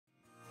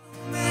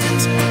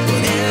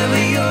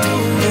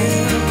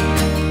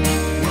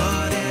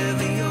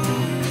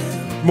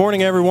Good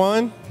morning,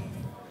 everyone.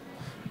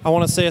 I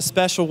want to say a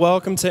special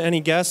welcome to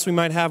any guests we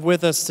might have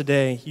with us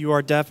today. You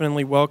are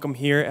definitely welcome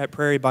here at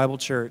Prairie Bible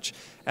Church.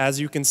 As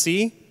you can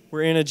see,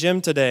 we're in a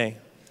gym today.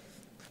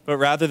 But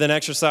rather than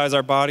exercise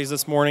our bodies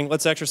this morning,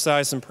 let's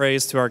exercise some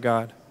praise to our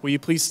God. Will you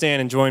please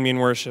stand and join me in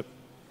worship?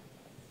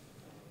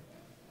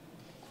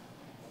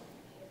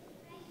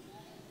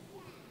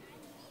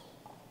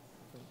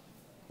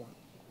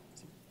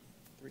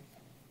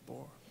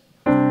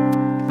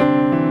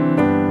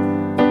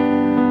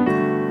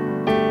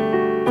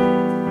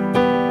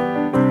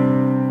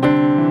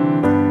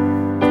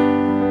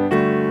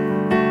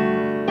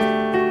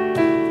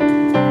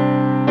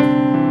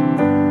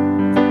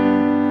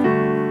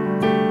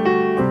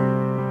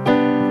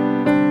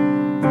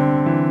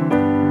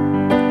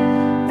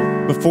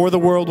 Before the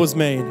world was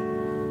made,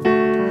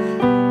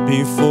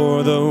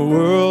 before the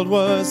world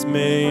was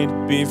made,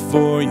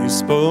 before you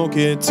spoke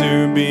it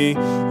to be,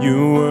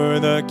 you were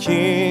the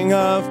King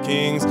of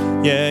Kings.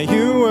 Yeah,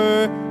 you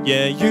were,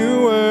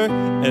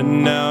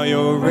 and now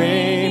you're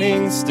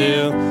reigning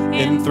still,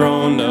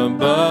 enthroned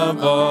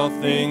above all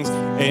things.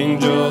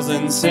 Angels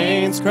and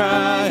saints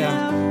cry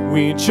out,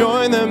 we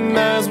join them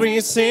as we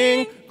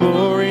sing,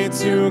 glory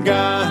to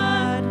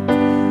God,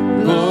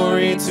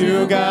 glory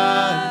to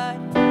God.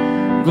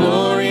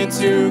 Glory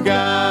to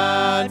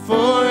God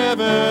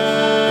forever.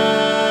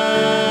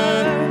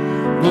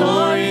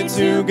 Glory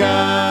to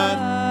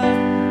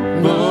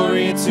God.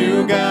 Glory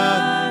to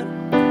God.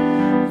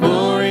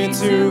 Glory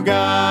to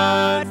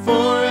God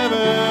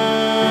forever.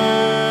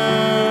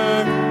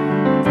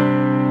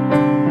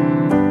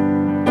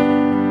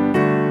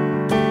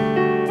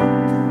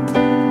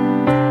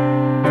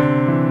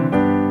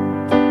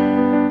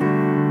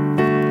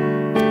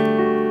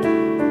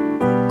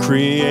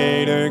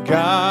 Creator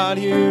God,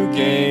 you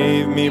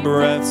gave me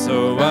breath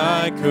so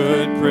I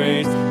could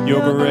praise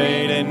your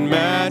great and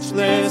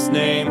matchless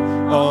name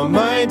all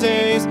my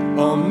days,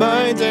 all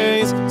my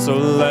days. So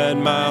let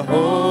my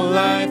whole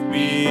life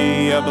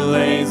be a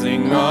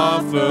blazing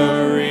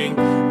offering,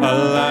 a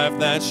life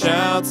that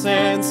shouts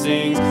and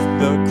sings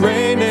the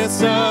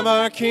greatness of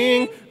our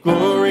King.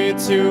 Glory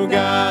to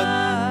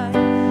God,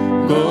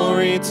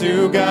 glory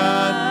to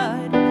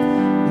God,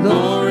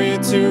 glory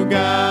to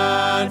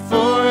God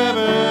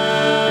forever.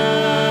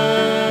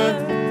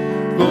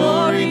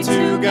 Glory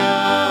to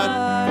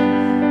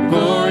God,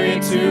 glory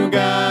to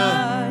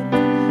God,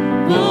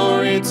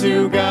 glory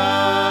to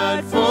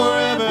God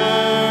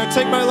forever.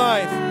 Take my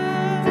life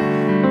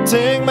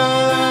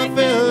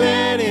and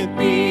let it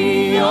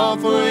be all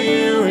for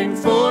you and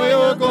for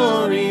your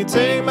glory.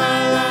 Take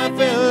my life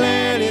and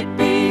let it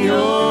be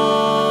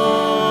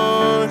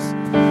yours.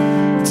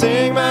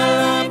 Take my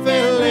life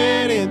and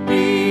let it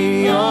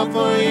be all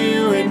for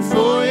you and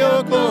for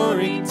your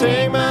glory.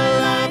 Take my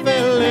life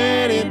and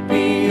let it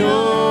be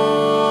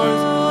yours.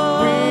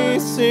 We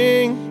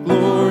sing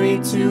glory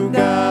to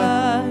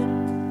God,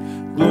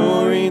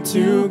 glory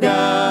to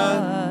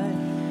God,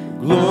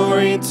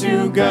 glory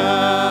to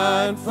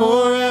God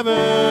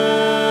forever.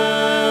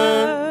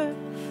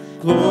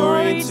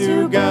 Glory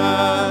to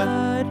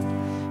God,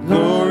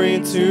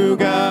 glory to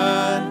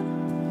God,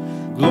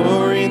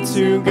 glory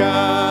to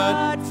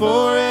God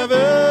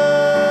forever.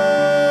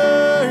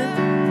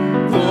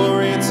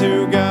 Glory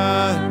to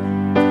God,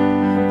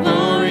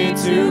 glory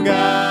to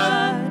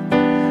God,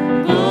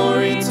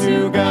 glory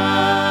to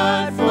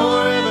God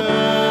forever.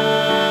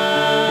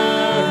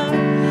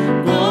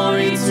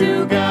 Glory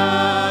to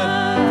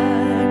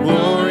God,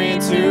 glory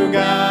to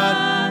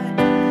God,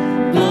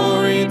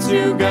 glory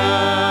to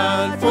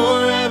God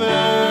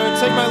forever.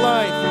 Take my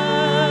life,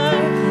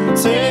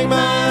 take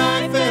my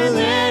life and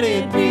let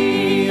it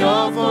be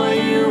all for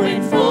you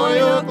and for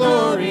your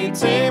glory.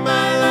 Take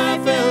my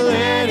life and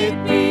let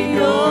it be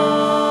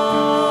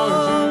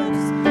yours.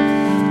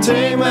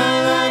 Take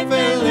my life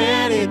and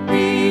let it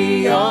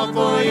be all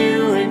for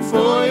you and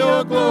for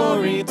your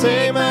glory.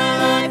 Take my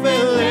life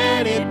and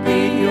let it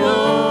be yours.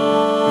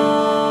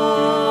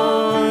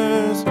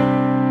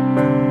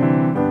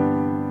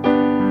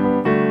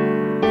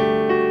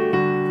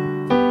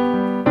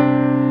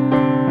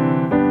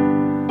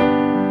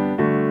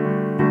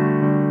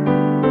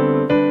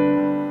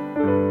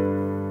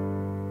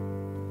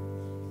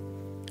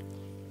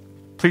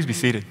 Please be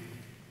seated.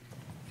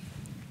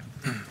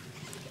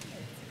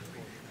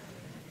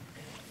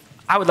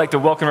 I would like to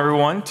welcome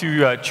everyone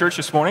to church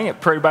this morning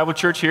at Prairie Bible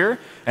Church here.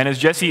 And as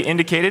Jesse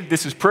indicated,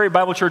 this is Prairie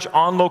Bible Church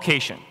on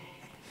location.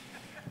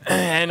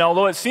 And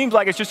although it seems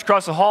like it's just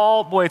across the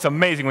hall, boy, it's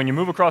amazing when you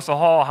move across the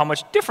hall how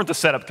much different the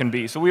setup can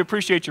be. So we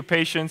appreciate your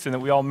patience and that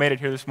we all made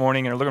it here this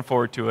morning and are looking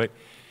forward to it.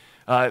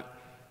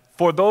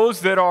 For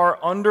those that are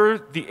under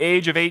the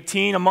age of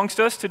 18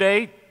 amongst us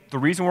today, the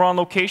reason we're on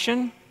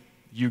location,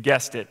 you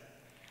guessed it.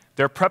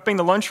 They're prepping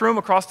the lunchroom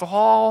across the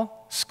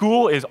hall.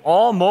 School is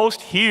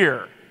almost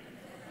here.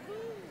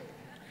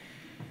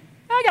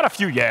 I got a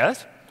few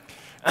yes.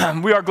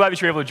 We are glad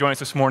that you're able to join us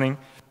this morning.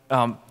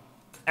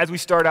 As we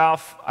start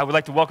off, I would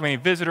like to welcome any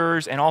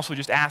visitors and also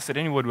just ask that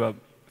anyone would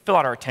fill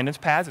out our attendance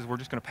pads as we're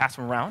just going to pass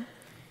them around.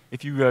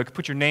 if you could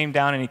put your name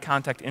down, any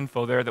contact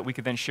info there, that we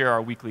could then share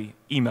our weekly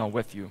email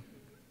with you.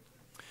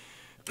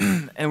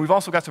 And we've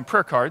also got some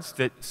prayer cards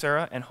that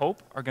Sarah and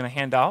Hope are going to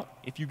hand out.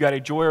 If you've got a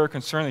joy or a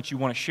concern that you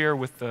want to share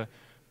with the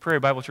Prairie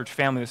Bible Church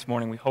family this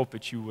morning, we hope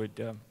that you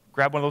would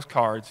grab one of those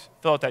cards,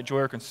 fill out that joy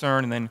or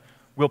concern, and then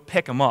we'll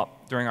pick them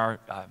up during our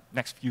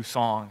next few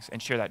songs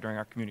and share that during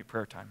our community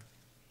prayer time.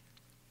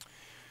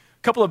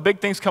 A couple of big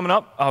things coming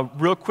up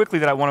real quickly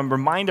that I want to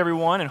remind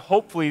everyone, and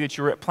hopefully that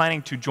you're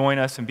planning to join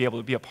us and be able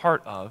to be a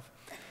part of.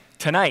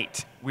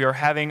 Tonight, we are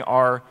having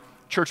our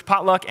church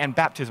potluck and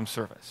baptism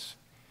service.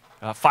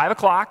 5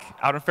 o'clock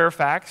out in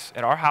Fairfax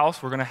at our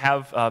house, we're going to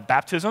have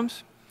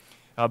baptisms.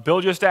 Bill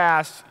just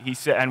asked, he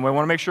said, and we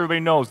want to make sure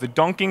everybody knows, the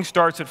dunking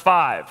starts at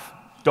 5.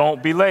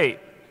 Don't be late.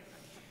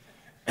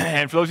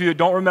 And for those of you that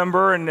don't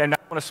remember and I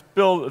want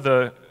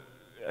to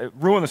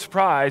ruin the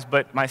surprise,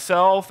 but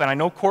myself and I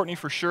know Courtney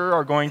for sure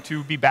are going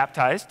to be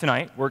baptized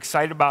tonight. We're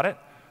excited about it,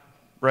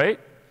 right?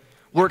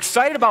 We're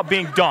excited about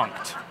being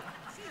dunked.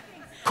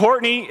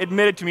 Courtney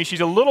admitted to me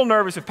she's a little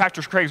nervous if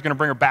Pastor Craig is going to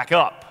bring her back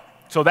up.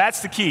 So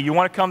that's the key. You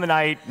want to come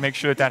tonight, make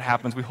sure that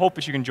happens. We hope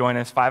that you can join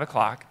us, 5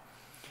 o'clock.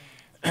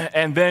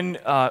 And then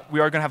we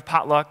are going to have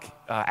potluck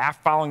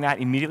following that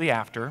immediately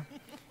after.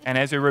 And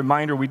as a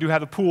reminder, we do have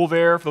the pool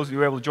there. For those of you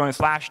who were able to join us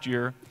last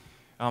year,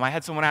 I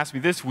had someone ask me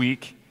this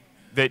week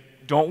that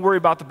don't worry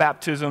about the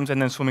baptisms and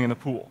then swimming in the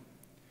pool.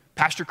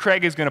 Pastor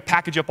Craig is going to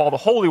package up all the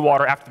holy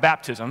water after the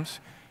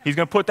baptisms. He's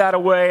going to put that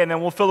away, and then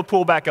we'll fill the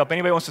pool back up.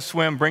 Anybody wants to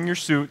swim, bring your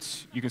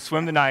suits. You can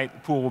swim tonight. The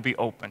pool will be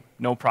open.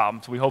 No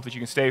problem. So we hope that you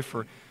can stay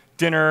for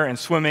dinner and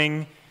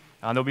swimming.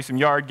 There'll be some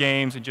yard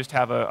games and just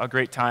have a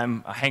great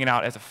time hanging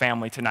out as a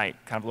family tonight,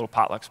 kind of a little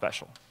potluck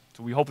special.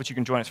 So we hope that you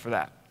can join us for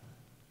that.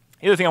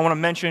 The other thing I want to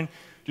mention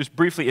just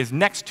briefly is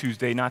next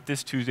Tuesday, not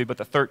this Tuesday, but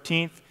the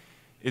 13th,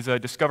 is a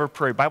Discover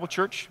Prairie Bible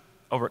Church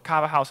over at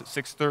Kava House at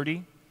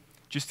 6:30.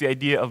 Just the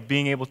idea of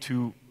being able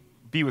to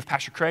be with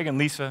Pastor Craig and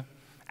Lisa,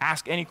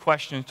 ask any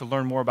questions to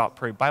learn more about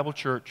Prairie Bible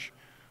Church,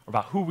 or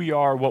about who we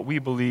are, what we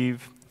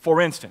believe. For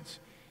instance,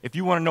 if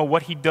you want to know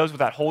what he does with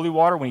that holy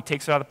water when he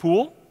takes it out of the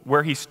pool,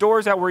 where he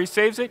stores that, where he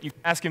saves it, you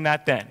can ask him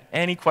that then.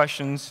 Any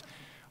questions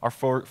are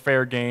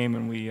fair game,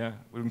 and we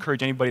would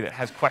encourage anybody that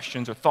has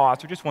questions or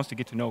thoughts or just wants to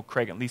get to know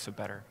Craig and Lisa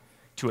better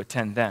to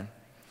attend then.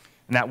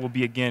 And that will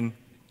be, again,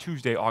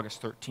 Tuesday,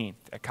 August 13th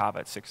at Kava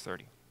at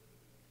 6:30.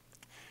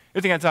 The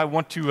other thing is I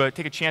want to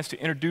take a chance to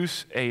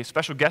introduce a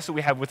special guest that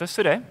we have with us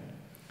today.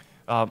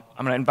 I'm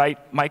going to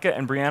invite Micah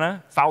and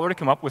Brianna Fowler to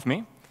come up with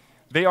me.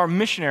 They are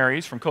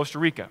missionaries from Costa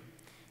Rica.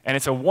 And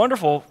it's a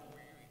wonderful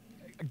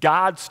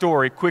God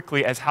story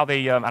quickly as how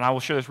they, and I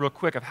will share this real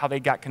quick, of how they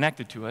got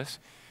connected to us.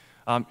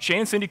 Shane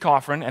and Cindy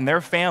Coffrin and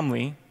their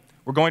family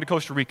were going to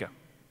Costa Rica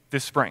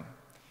this spring.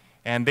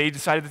 And they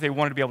decided that they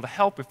wanted to be able to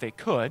help if they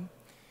could.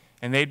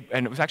 And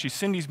it was actually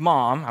Cindy's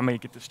mom. I may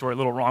get the story a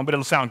little wrong, but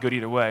it'll sound good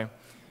either way.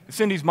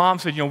 Cindy's mom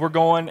said, we're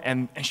going,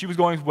 and she was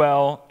going as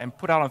well, and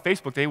put out on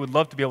Facebook they would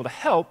love to be able to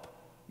help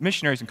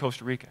missionaries in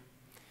Costa Rica.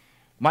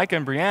 Micah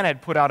and Brianna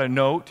had put out a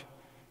note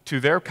to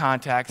their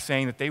contacts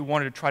saying that they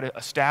wanted to try to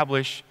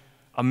establish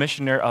a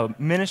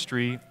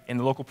ministry in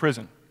the local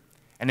prison,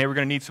 and they were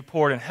going to need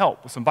support and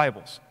help with some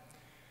Bibles.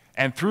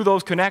 And through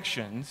those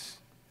connections,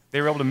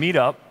 they were able to meet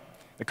up.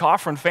 The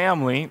Coffrin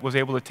family was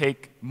able to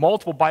take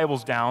multiple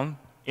Bibles down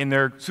in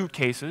their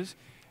suitcases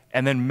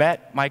and then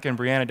met Micah and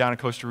Brianna down in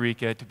Costa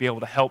Rica to be able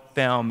to help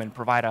them and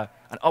provide an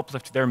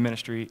uplift to their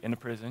ministry in the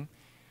prison.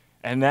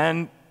 And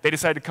then they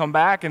decided to come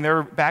back, and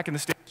they're back in the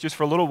States just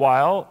for a little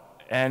while,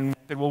 and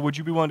said, well, would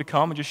you be willing to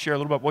come and just share a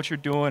little about what you're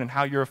doing and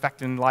how you're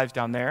affecting lives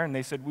down there? And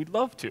they said, we'd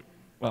love to.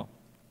 Well,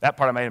 that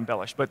part I might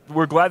embellish, but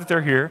we're glad that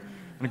they're here.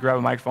 I'm going to grab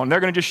a microphone. They're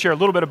going to just share a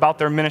little bit about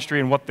their ministry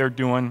and what they're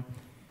doing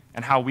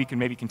and how we can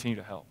maybe continue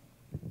to help.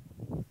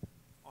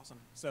 Awesome.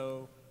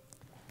 So,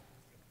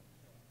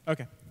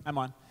 okay, I'm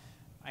on.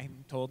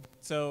 I'm told.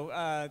 So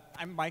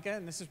I'm Micah,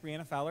 and this is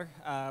Brianna Fowler.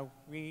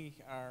 We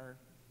are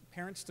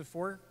parents to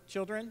 4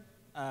 children,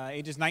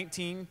 ages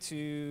 19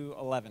 to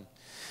 11.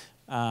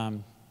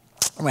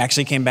 We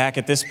actually came back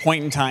at this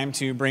point in time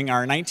to bring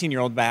our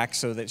 19-year-old back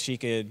so that she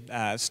could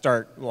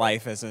start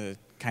life as a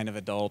kind of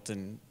adult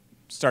and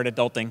start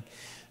adulting.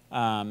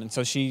 And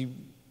so she,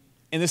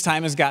 in this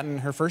time, has gotten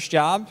her first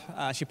job.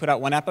 She put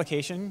out one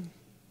application,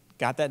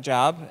 got that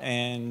job,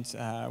 and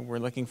we're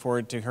looking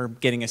forward to her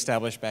getting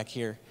established back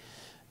here.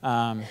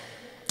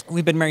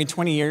 We've been married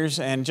 20 years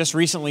and just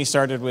recently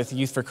started with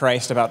Youth for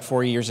Christ about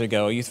 4 years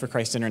ago, Youth for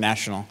Christ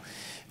International.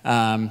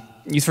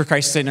 Youth for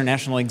Christ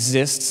International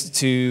exists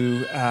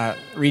to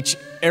reach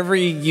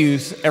every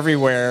youth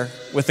everywhere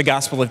with the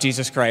gospel of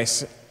Jesus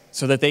Christ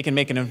so that they can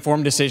make an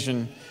informed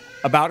decision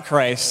about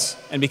Christ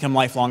and become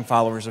lifelong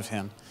followers of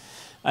Him.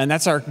 And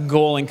that's our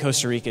goal in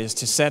Costa Rica, is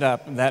to set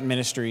up that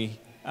ministry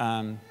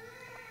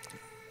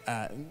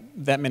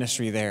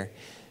there.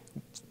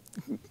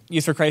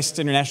 Youth for Christ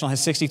International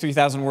has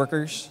 63,000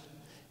 workers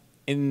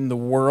in the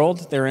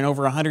world. They're in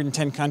over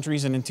 110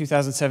 countries, and in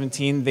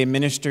 2017, they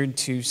ministered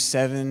to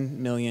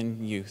 7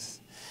 million youth.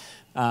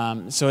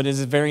 So it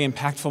is a very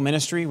impactful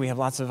ministry. We have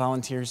lots of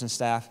volunteers and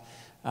staff.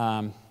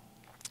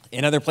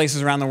 in other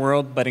places around the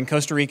world, but in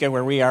Costa Rica,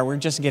 where we are, we're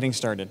just getting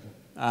started.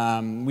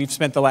 We've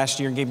spent the last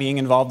year being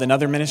involved in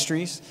other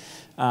ministries,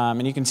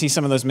 and you can see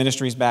some of those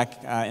ministries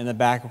back in the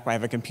back. I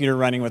have a computer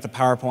running with a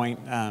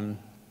PowerPoint,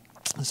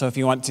 so if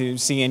you want to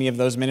see any of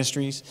those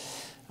ministries,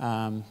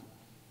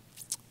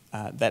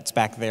 that's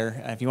back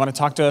there. If you want to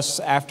talk to us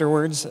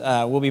afterwards,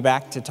 we'll be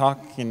back to talk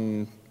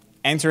and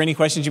answer any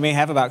questions you may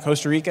have about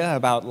Costa Rica,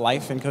 about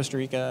life in Costa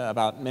Rica,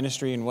 about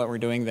ministry and what we're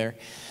doing there.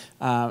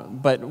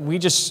 But we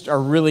just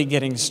are really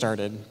getting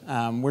started.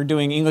 We're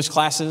doing English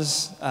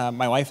classes.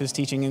 My wife is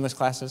teaching English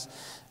classes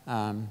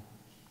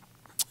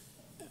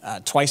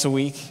twice a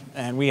week,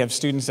 and we have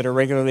students that are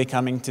regularly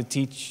coming to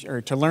teach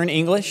or to learn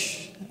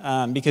English,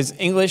 because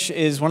English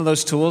is one of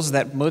those tools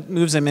that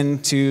moves them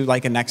into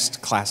like a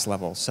next class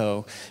level,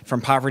 so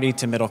from poverty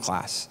to middle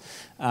class.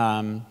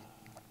 And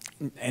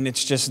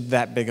it's just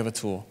that big of a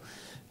tool.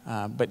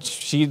 But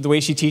the way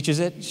she teaches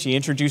it, she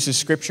introduces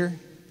Scripture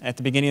at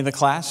the beginning of the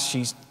class.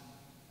 She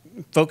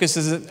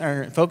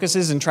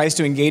focuses and tries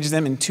to engage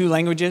them in two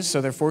languages,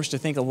 so they're forced to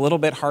think a little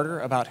bit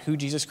harder about who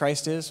Jesus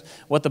Christ is,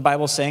 what the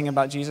Bible's saying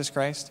about Jesus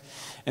Christ.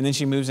 And then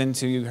she moves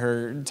into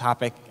her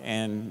topic,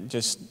 and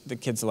just the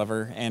kids love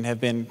her and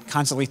have been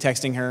constantly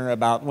texting her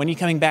about, when are you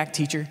coming back,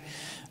 teacher?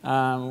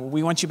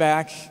 We want you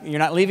back. You're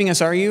not leaving us,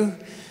 are you?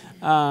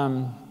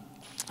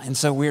 And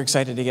so we're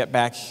excited to get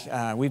back.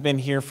 We've been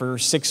here for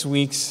 6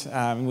 weeks.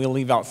 We'll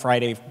leave out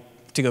Friday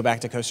to go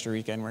back to Costa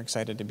Rica, and we're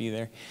excited to be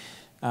there.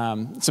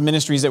 Some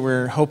ministries that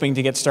we're hoping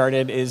to get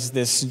started is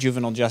this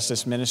juvenile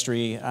justice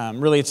ministry.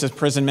 Really, it's a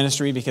prison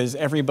ministry because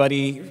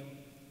everybody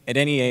at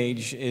any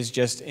age is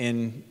just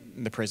in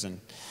the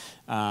prison.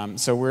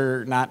 So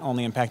we're not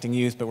only impacting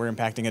youth, but we're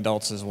impacting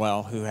adults as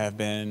well who have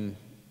been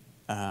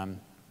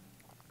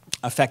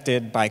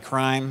affected by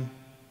crime,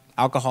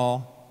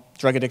 alcohol,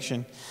 drug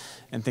addiction,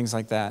 and things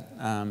like that.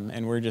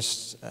 And we're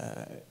just,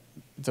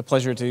 it's a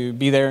pleasure to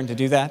be there and to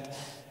do that.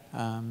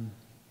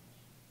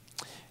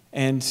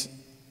 And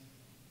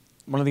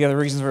one of the other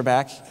reasons we're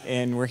back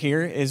and we're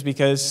here is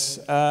because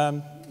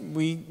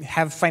we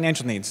have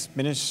financial needs.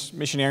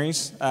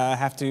 Missionaries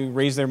have to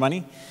raise their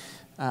money.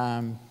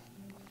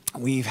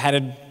 We've had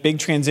a big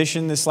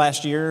transition this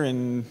last year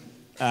and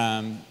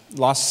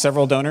lost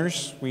several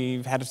donors.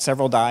 We've had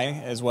several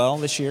die as well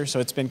this year, so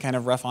it's been kind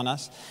of rough on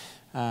us.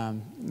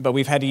 But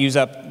we've had to use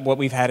up what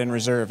we've had in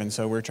reserve, and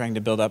so we're trying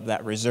to build up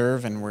that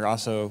reserve, and we're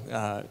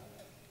also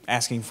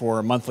asking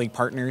for monthly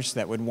partners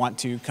that would want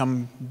to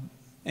come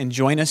and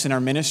join us in our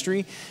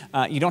ministry.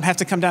 You don't have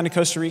to come down to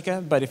Costa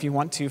Rica, but if you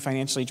want to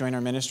financially join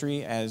our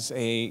ministry as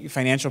a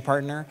financial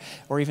partner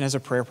or even as a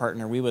prayer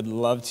partner, we would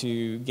love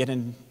to get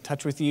in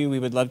touch with you. We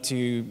would love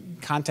to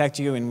contact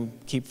you and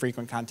keep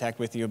frequent contact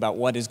with you about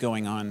what is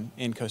going on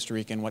in Costa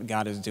Rica and what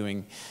God is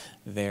doing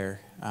there.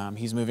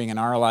 He's moving in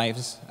our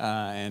lives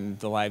and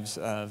the lives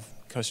of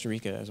Costa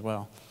Rica as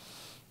well.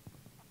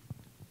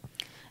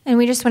 And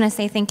we just want to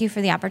say thank you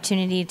for the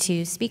opportunity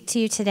to speak to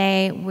you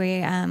today. We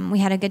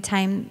had a good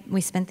time.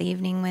 We spent the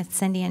evening with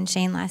Cindy and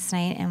Shane last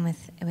night and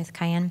with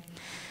Cayenne.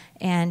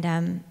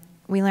 And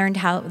we learned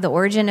how the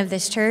origin of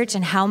this church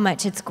and how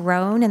much it's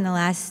grown in the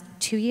last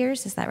 2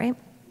 years. Is that right?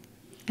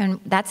 And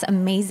that's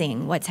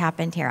amazing what's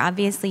happened here.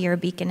 Obviously, you're a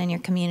beacon in your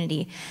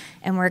community,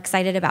 and we're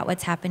excited about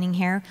what's happening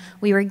here.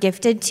 We were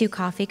gifted 2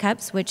 coffee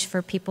cups, which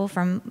for people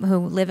who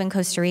live in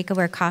Costa Rica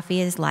where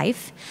coffee is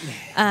life,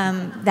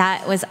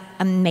 that was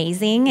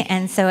amazing.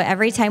 And so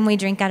every time we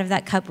drink out of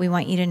that cup, we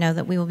want you to know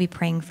that we will be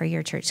praying for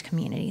your church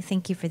community.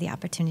 Thank you for the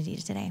opportunity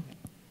today.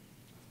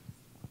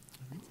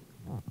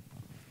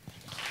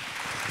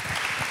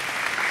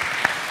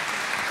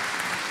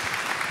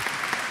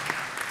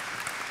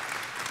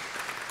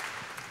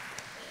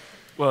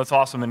 Well, it's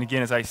awesome. And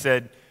again, as I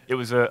said, it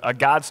was a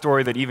God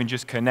story that even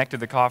just connected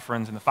the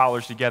Coffrans and the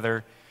Fowlers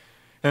together.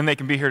 And they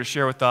can be here to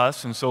share with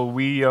us. And so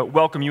we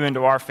welcome you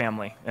into our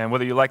family. And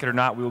whether you like it or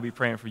not, we will be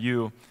praying for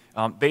you.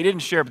 They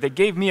didn't share, but they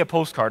gave me a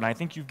postcard. And I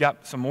think you've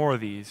got some more of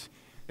these.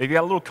 They've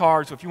got a little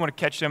card, so if you want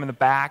to catch them in the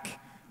back,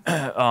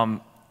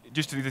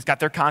 it's got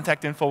their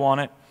contact info on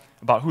it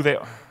about who they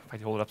are. If I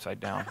hold it upside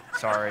down,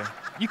 sorry.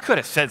 You could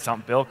have said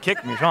something, Bill.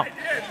 Kick me or something.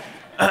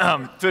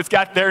 So it's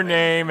got their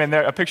name and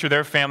a picture of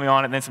their family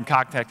on it, and then some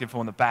contact info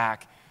in the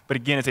back. But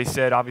again, as I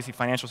said, obviously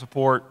financial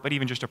support, but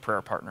even just a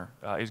prayer partner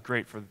is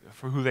great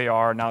for who they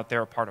are now that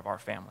they're a part of our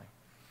family.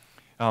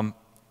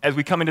 As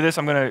we come into this,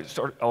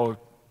 I'll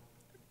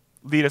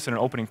lead us in an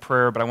opening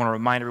prayer, but I want to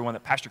remind everyone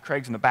that Pastor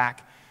Craig's in the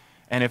back.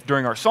 And if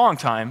during our song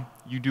time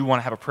you do want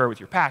to have a prayer with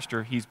your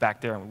pastor, he's back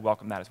there, and we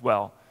welcome that as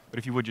well. But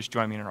if you would just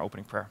join me in our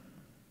opening prayer.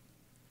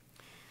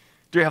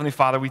 Dear Heavenly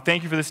Father, we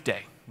thank you for this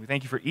day. We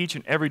thank you for each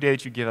and every day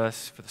that you give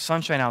us, for the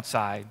sunshine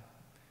outside,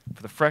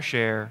 for the fresh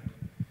air,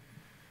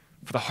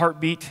 for the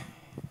heartbeat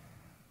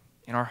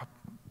in our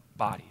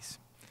bodies,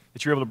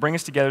 that you're able to bring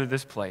us together to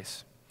this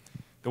place.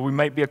 Though we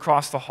might be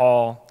across the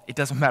hall, it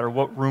doesn't matter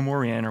what room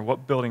we're in or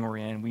what building we're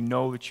in, we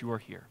know that you are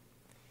here.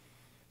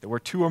 That where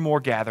 2 or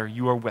more gather,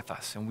 you are with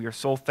us, and we are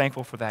so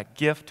thankful for that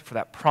gift, for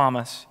that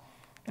promise,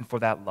 and for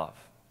that love.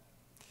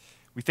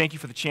 We thank you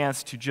for the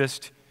chance to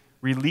just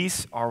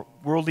release our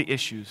worldly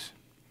issues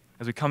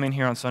as we come in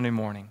here on Sunday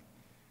morning,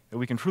 that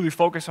we can truly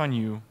focus on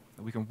you,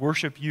 that we can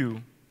worship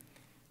you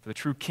for the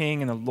true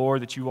King and the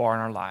Lord that you are in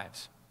our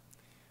lives.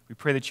 We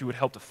pray that you would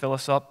help to fill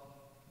us up,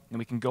 and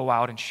we can go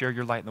out and share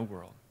your light in the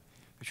world,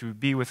 that you would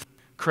be with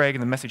Craig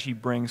and the message he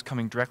brings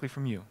coming directly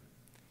from you,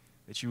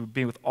 that you would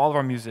be with all of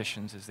our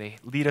musicians as they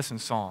lead us in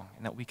song,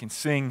 and that we can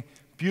sing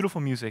beautiful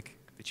music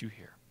that you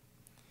hear.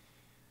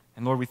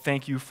 And Lord, we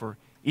thank you for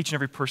each and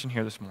every person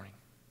here this morning.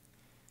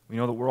 We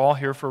know that we're all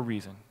here for a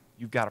reason.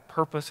 You've got a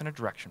purpose and a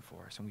direction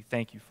for us, and we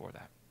thank you for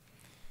that.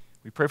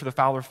 We pray for the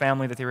Fowler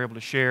family that they were able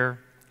to share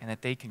and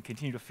that they can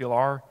continue to feel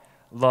our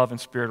love and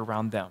spirit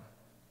around them,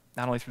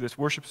 not only through this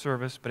worship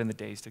service, but in the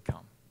days to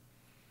come.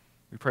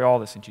 We pray all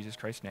this in Jesus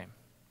Christ's name.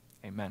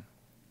 Amen.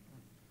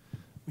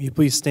 Will you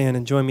please stand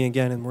and join me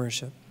again in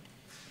worship?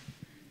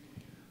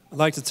 I'd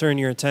like to turn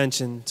your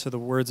attention to the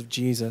words of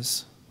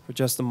Jesus for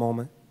just a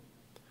moment.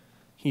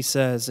 He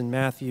says in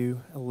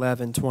Matthew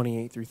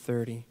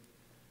 11:28-30,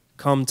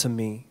 "Come to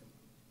me,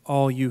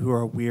 all you who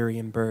are weary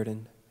and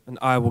burdened, and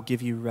I will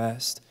give you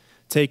rest.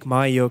 Take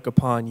my yoke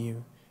upon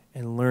you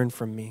and learn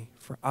from me,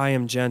 for I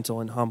am gentle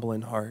and humble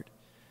in heart,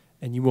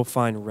 and you will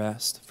find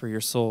rest for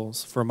your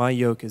souls. For my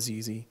yoke is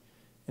easy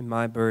and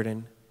my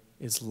burden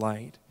is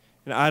light."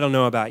 And I don't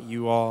know about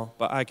you all,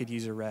 but I could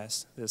use a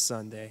rest this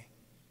Sunday.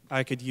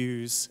 I could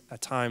use a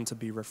time to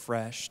be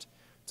refreshed,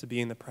 to be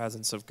in the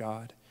presence of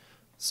God.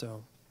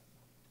 So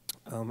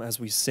as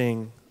we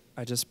sing,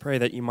 I just pray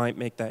that you might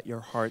make that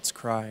your heart's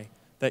cry,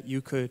 that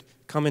you could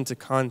come into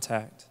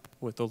contact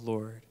with the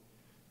Lord,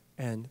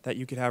 and that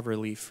you could have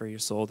relief for your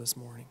soul this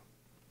morning.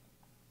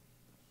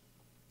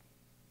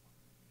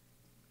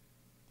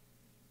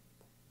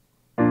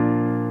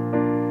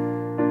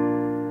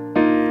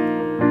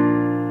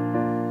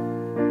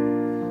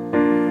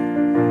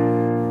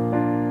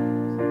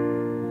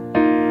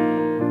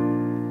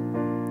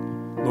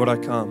 Lord, I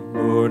come.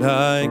 Lord,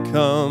 I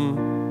come.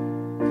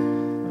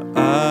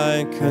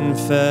 I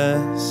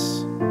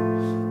confess,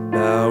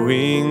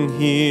 bowing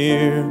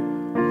here,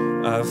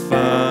 I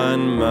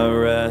find my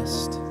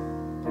rest.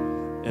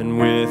 And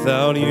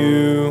without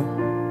you,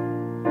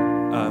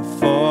 I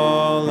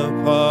fall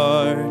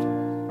apart.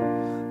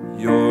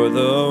 You're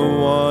the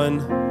one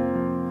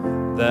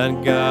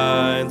that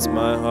guides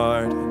my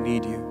heart. I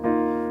need you.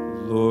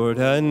 Lord,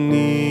 I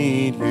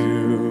need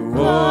you.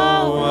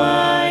 Oh,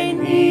 I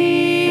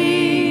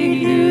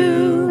need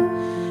you.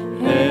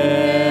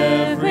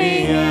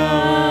 Every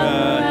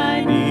hour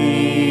I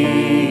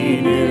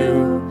need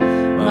you.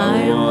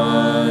 My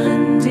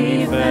one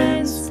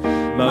defense,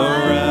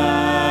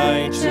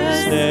 my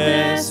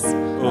righteousness.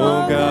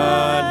 Oh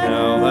God,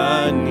 how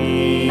I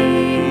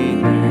need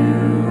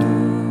you.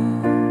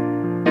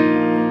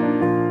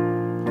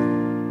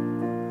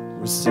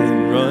 Where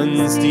sin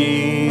runs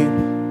deep,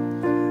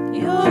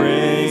 your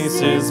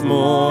grace is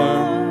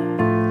more.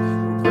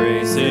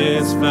 Grace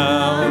is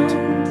found,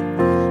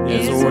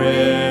 is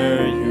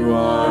where you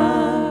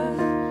are.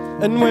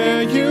 And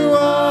where you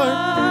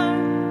are,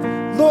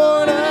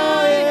 Lord,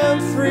 I am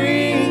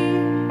free.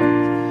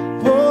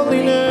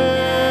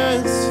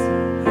 Holiness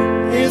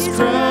is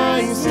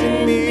Christ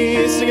in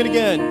me. Sing it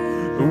again.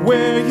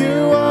 Where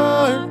you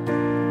are,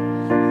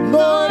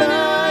 Lord,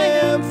 I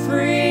am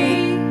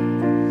free.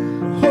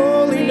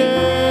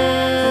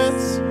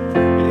 Holiness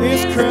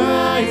is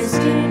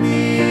Christ in me.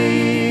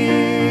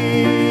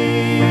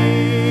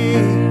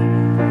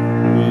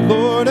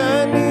 Lord,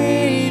 I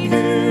need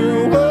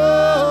you.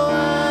 Oh,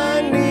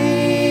 I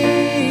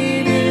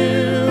need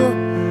you.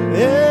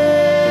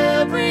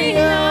 Every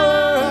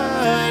hour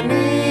I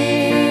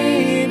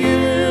need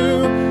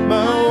you.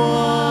 My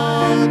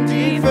one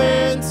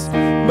defense,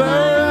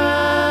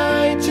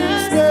 my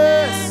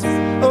righteousness.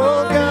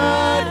 Oh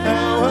God,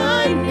 how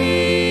I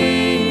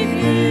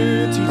need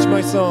you. Teach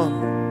my song.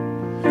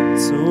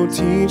 So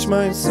teach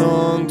my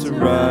song to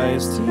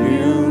rise to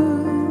you.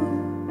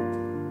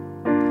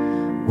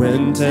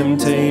 When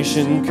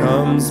temptation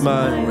comes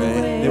my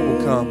way, it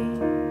will come.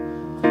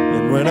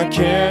 And when I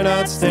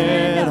cannot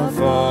stand, I'll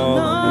fall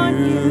on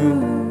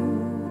you.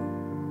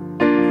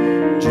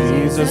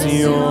 Jesus,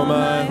 you're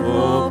my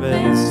hope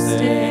and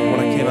stay. When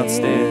I cannot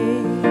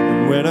stand,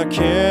 and when I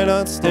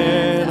cannot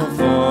stand, I'll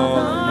fall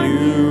on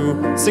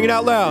you. Sing it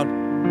out loud.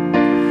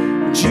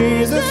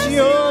 Jesus,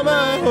 you're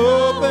my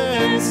hope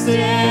and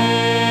stay.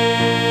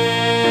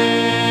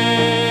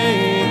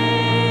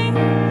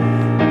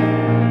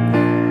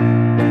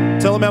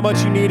 Tell him how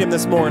much you need him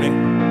this morning.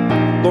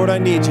 Lord, I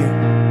need you.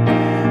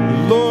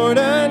 Lord,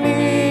 I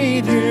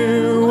need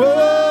you.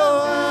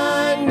 Oh,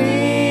 I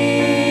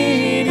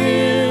need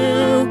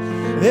you.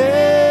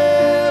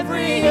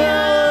 Every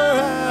hour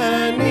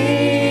I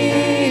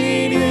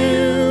need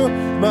you.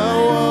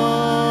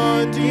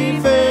 My one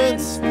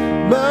defense,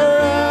 my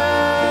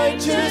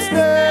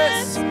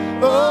righteousness.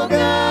 Oh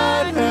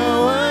God,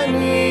 how I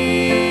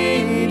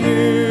need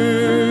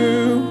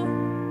you.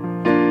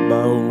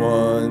 My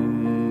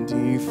one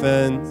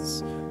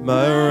defense,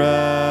 my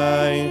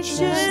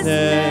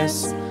righteousness.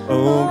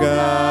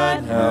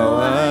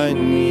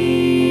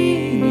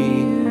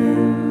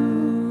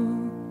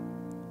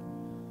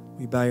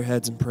 bow your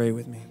heads and pray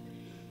with me?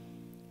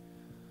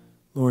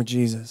 Lord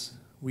Jesus,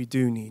 we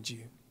do need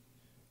you.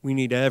 We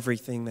need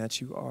everything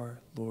that you are,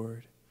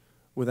 Lord.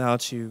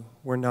 Without you,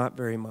 we're not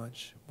very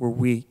much. We're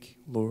weak,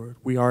 Lord.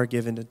 We are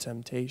given to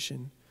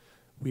temptation.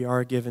 We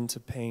are given to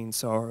pain,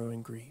 sorrow,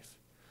 and grief.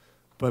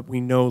 But we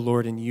know,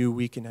 Lord, in you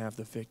we can have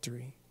the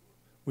victory.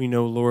 We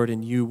know, Lord,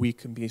 in you we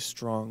can be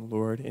strong,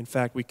 Lord. In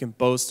fact, we can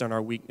boast on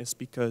our weakness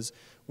because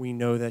we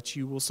know that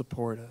you will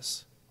support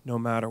us no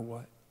matter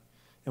what.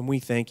 And we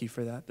thank you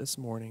for that this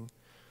morning.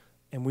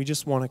 And we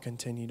just want to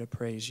continue to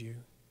praise you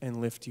and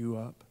lift you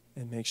up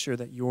and make sure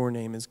that your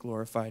name is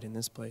glorified in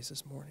this place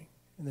this morning.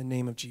 In the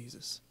name of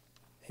Jesus,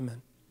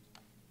 amen.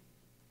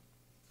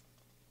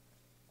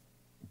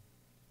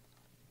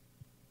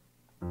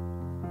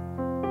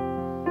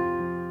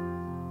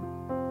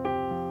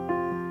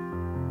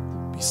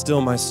 Be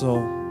still, my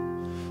soul.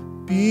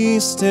 Be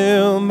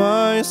still,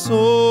 my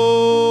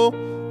soul,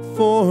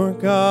 for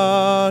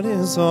God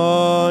is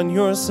on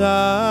your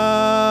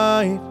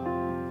side.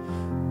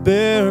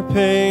 Bear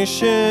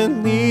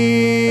patiently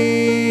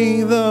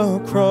the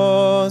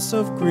cross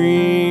of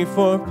grief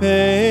or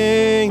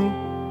pain.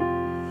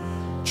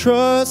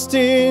 Trust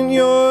in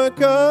your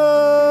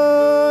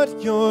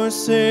God, your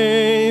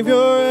Savior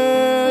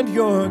and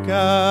your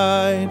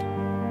guide,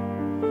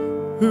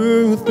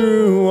 who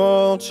through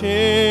all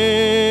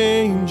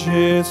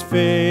changes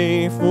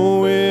faithful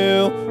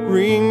will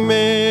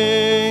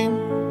remain.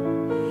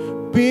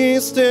 Be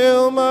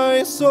still,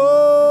 my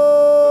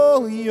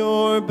soul,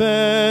 your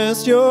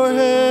best, your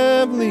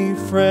heavenly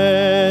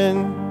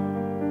friend,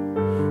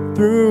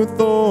 through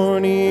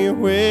thorny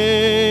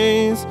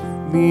ways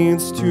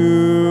leads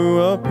to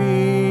a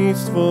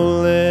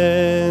peaceful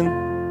end.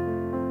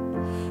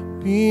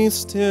 Be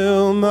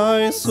still,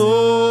 my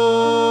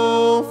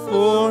soul,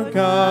 for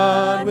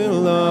God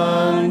will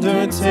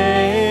undertake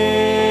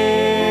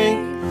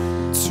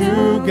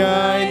to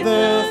guide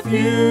the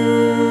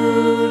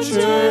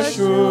future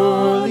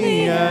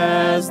surely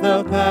as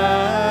the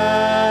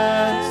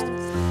past.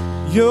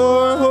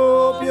 Your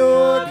hope,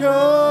 your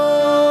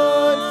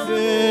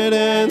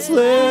confidence,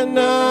 let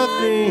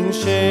nothing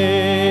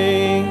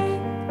shake.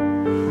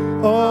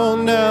 All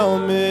now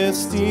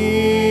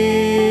mysterious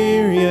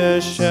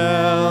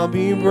shall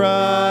be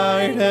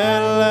bright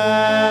at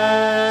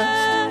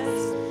last.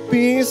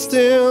 Be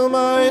still,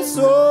 my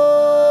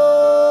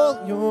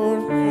soul,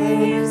 your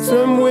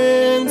some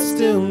winds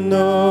still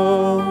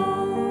know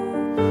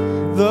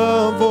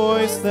the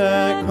voice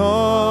that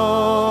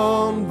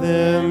calmed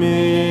them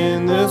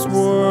in this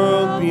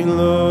world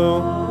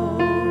below.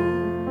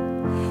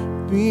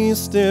 Be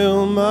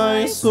still,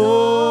 my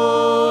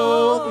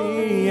soul,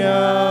 the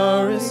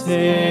hour is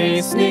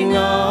hastening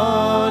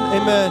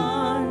on. Amen.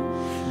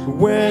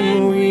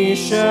 When we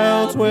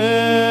shall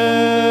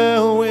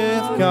dwell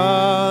with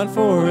God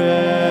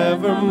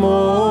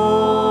forevermore.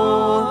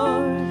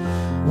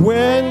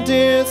 When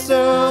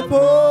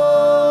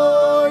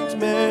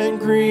disappointment,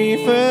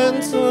 grief,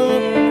 and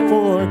sorrow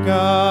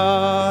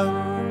forgot,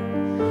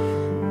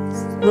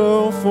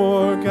 though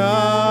for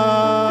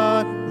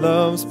God,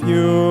 love's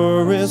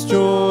purest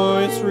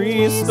joys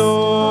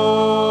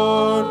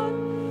restored.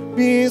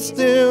 Be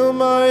still,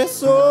 my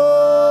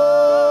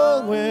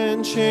soul,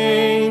 when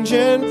change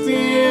and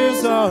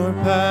fears are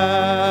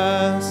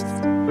past,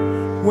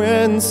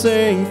 when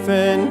safe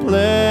and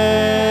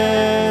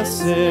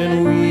blessed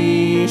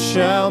we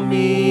shall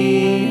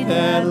meet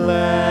at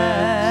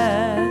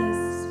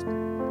last.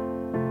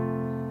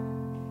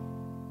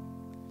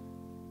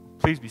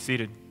 Please be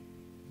seated.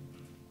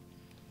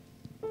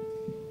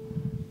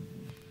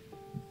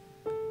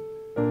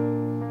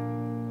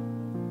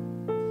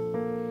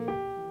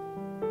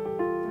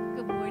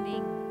 Good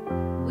morning.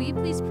 Will you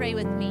please pray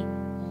with me?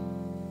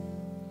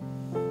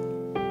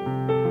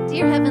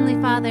 Dear Heavenly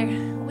Father,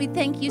 we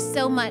thank you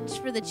so much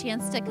for the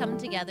chance to come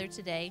together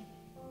today.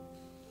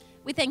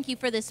 We thank you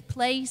for this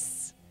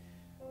place.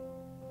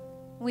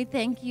 We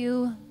thank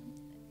you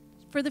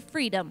for the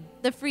freedom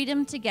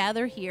to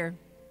gather here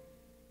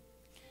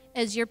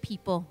as your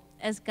people,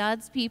 as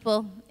God's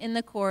people in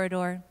the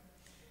corridor.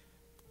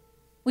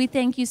 We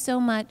thank you so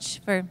much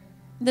for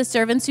the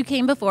servants who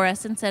came before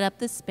us and set up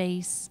this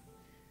space.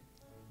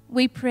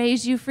 We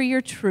praise you for your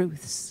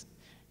truths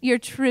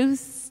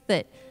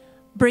that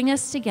bring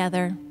us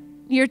together,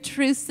 your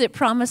truths that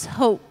promise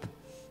hope.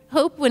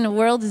 Hope when the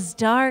world is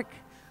dark,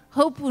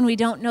 hope when we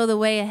don't know the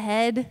way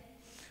ahead,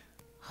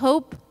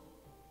 hope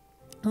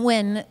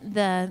when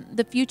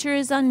the future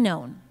is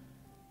unknown.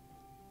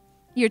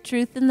 Your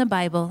truth in the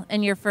Bible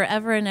and your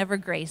forever and ever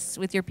grace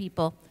with your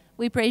people.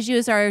 We praise you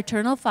as our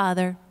eternal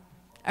Father,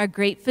 our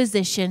great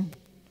physician,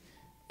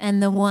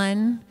 and the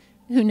one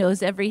who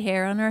knows every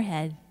hair on our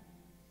head,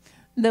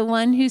 the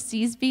one who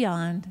sees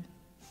beyond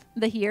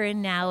the here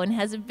and now and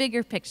has a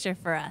bigger picture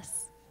for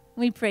us.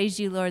 We praise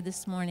you, Lord,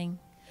 this morning.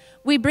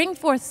 We bring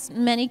forth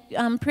many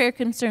prayer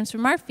concerns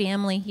from our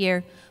family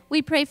here.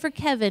 We pray for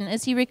Kevin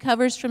as he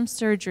recovers from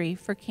surgery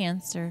for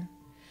cancer.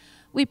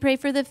 We pray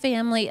for the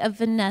family of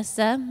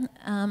Vanessa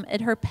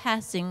at her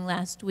passing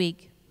last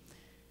week.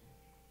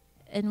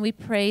 And we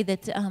pray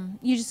that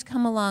you just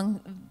come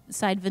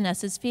alongside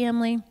Vanessa's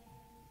family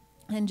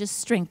and just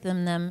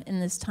strengthen them in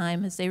this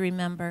time as they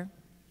remember.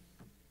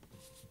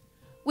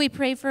 We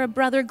pray for a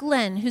brother,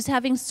 Glenn, who's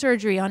having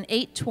surgery on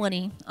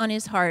 8/20 on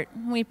his heart.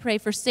 We pray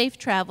for safe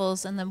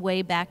travels on the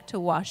way back to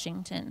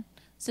Washington.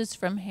 This is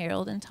from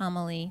Harold and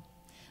Tomalee.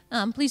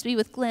 Please be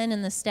with Glenn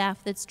and the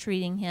staff that's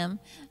treating him.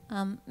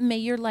 May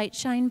your light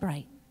shine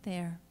bright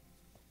there.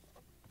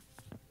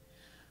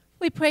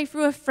 We pray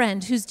for a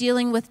friend who's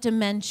dealing with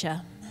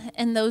dementia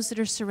and those that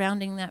are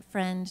surrounding that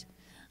friend.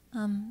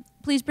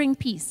 Please bring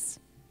peace.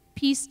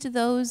 Peace to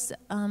those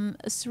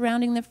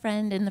surrounding the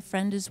friend and the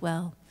friend as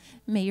well.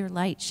 May your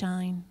light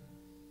shine.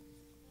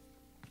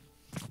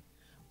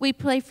 We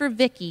pray for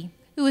Vicky,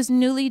 who is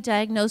newly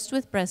diagnosed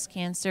with breast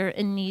cancer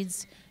and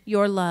needs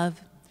your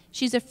love.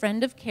 She's a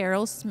friend of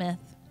Carol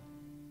Smith.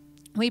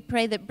 We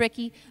pray that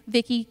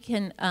Vicky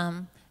can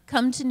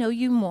come to know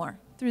you more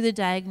through the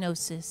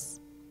diagnosis.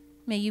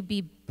 May you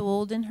be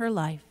bold in her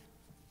life.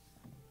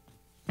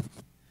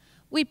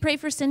 We pray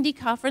for Cindy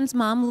Coffrin's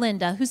mom,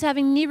 Linda, who's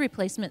having knee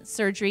replacement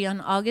surgery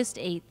on August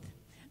 8th.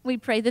 We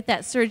pray that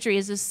that surgery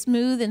is a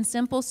smooth and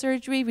simple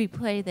surgery. We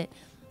pray that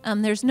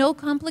there's no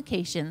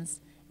complications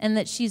and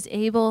that she's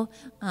able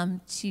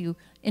to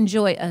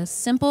enjoy a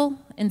simple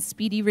and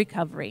speedy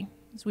recovery.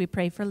 So we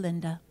pray for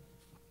Linda.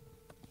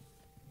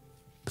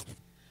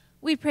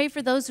 We pray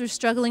for those who are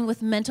struggling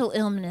with mental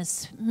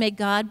illness. May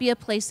God be a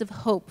place of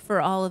hope for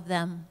all of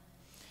them.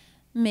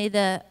 May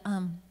the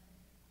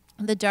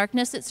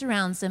darkness that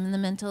surrounds them and the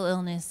mental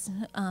illness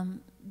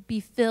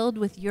be filled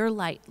with your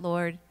light,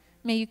 Lord.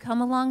 May you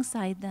come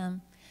alongside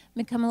them.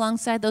 May come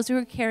alongside those who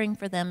are caring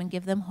for them and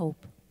give them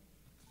hope.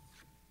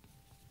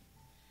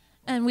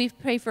 And we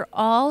pray for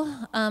all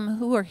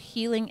who are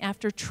healing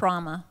after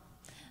trauma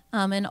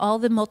and all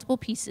the multiple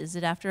pieces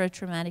that after a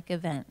traumatic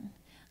event.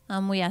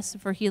 We ask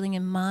for healing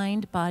in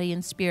mind, body,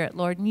 and spirit,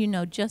 Lord, and you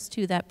know just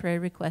who that prayer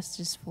request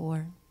is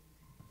for.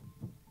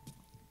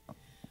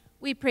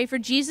 We pray for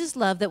Jesus'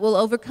 love that will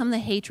overcome the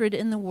hatred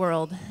in the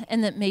world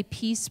and that may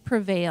peace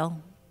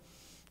prevail.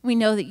 We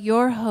know that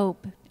your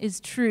hope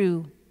is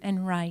true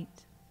and right.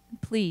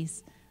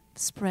 Please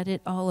spread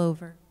it all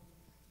over.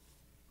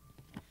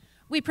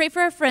 We pray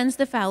for our friends,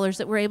 the Fowlers,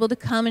 that were able to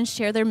come and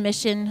share their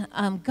mission,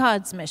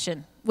 God's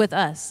mission, with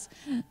us.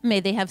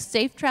 May they have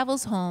safe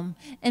travels home,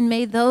 and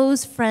may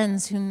those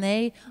friends whom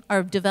they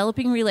are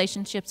developing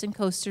relationships in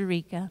Costa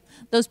Rica,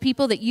 those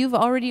people that you've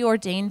already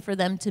ordained for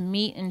them to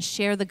meet and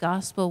share the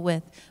gospel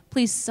with,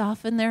 please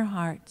soften their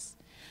hearts.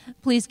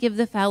 Please give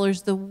the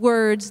Fowlers the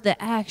words,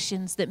 the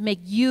actions that make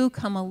you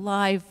come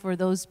alive for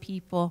those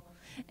people.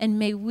 And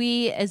may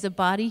we as a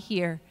body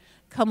here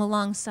come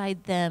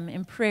alongside them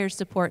in prayer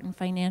support and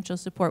financial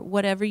support,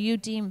 whatever you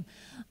deem,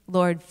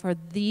 Lord, for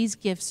these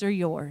gifts are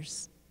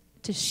yours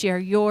to share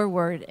your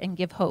word and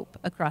give hope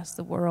across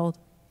the world.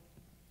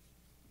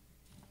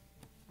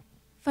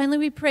 Finally,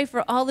 we pray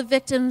for all the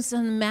victims of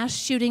the mass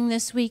shooting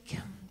this week.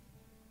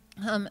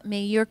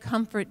 May your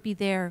comfort be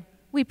there.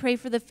 We pray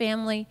for the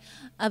family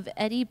of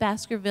Eddie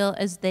Baskerville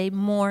as they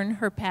mourn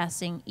her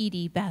passing,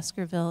 Edie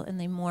Baskerville, and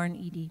they mourn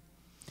Edie.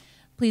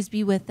 Please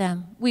be with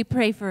them. We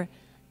pray for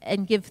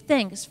and give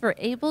thanks for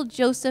Abel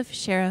Joseph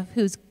Sheriff,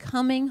 who's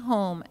coming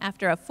home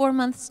after a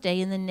 4-month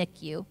stay in the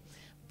NICU.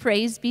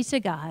 Praise be to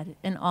God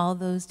and all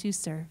those who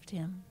served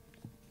him.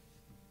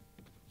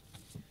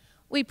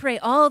 We pray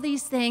all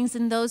these things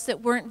and those that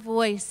weren't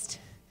voiced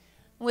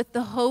with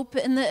the hope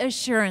and the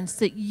assurance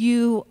that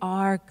you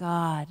are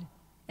God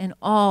and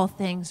all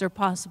things are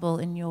possible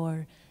in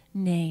your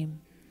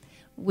name.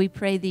 We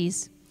pray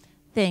these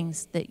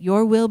things that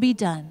your will be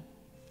done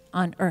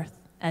on earth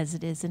as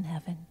it is in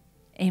heaven.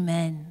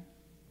 Amen.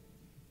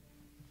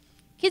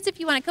 Kids, if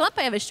you want to come up,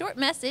 I have a short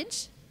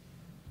message.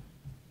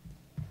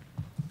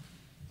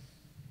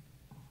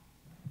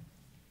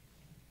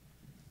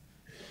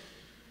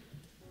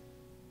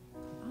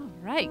 All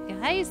right,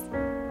 guys.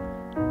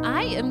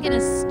 I am going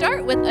to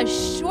start with a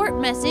short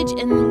message,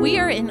 and we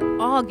are in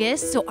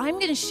August, so I'm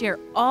going to share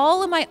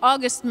all of my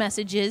August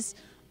messages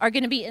are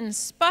going to be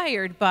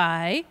inspired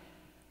by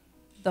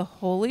the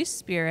Holy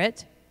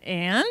Spirit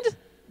and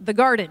the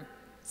garden.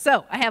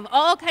 So I have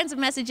all kinds of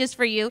messages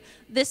for you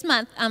this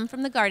month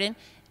from the garden.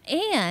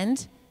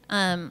 And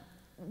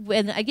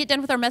when I get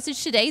done with our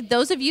message today,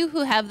 those of you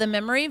who have the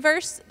memory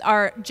verse,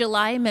 our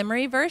July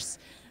memory verse,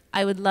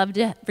 I would love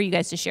for you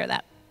guys to share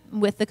that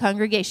with the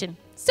congregation.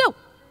 So,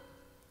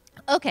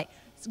 okay,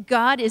 so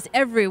God is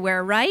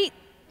everywhere, right?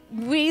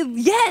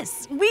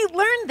 Yes, we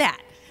learned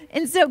that.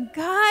 And so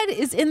God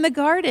is in the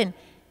garden.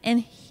 And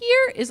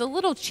here is a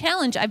little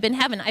challenge I've been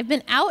having. I've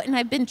been out and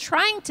I've been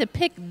trying to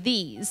pick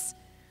these.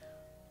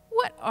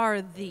 What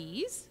are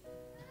these?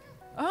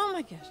 Oh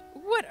my gosh,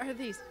 what are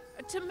these?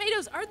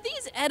 Tomatoes, are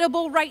these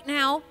edible right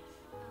now?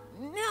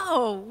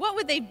 No, what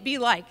would they be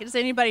like? Does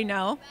anybody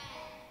know?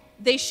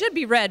 They should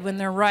be red when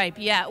they're ripe,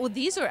 yeah. Well,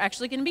 these are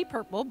actually gonna be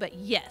purple, but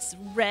yes,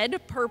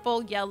 red,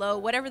 purple, yellow,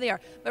 whatever they are.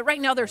 But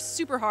right now they're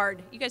super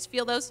hard. You guys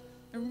feel those?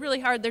 They're really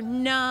hard, they're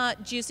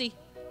not juicy.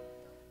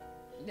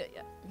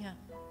 Yeah,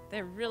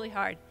 they're really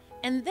hard.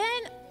 And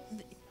then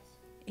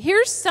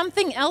here's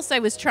something else I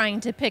was trying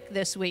to pick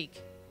this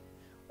week.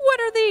 What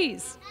are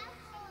these?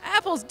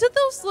 Apples. Do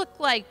those look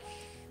like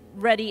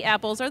ready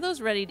apples? Are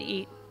those ready to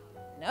eat?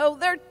 No,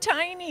 they're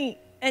tiny.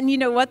 And you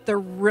know what? They're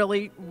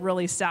really,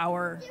 really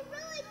sour. They're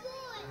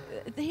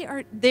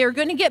really good. They're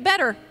going to get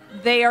better.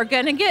 They're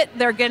going to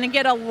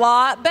get a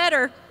lot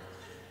better.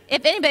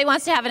 If anybody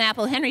wants to have an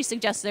apple, Henry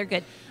suggests they're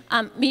good.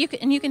 You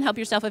can help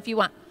yourself if you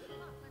want.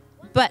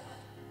 But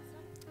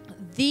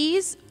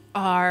these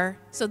are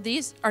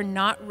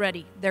not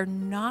ready. They're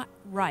not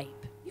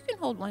ripe. You can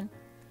hold one.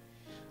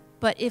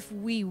 But if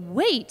we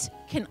wait,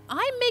 can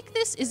I make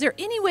this? Is there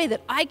any way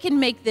that I can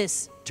make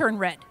this turn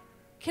red?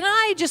 Can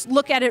I just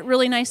look at it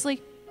really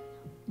nicely?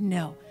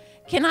 No.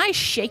 Can I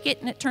shake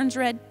it and it turns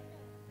red?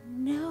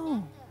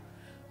 No.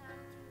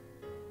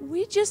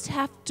 We just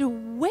have to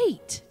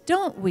wait,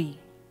 don't we?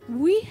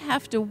 We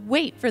have to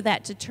wait for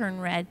that to turn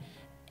red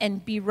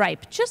and be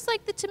ripe. Just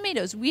like the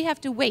tomatoes, we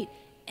have to wait.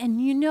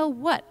 And you know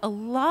what? A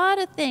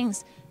lot of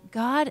things,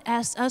 God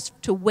asks us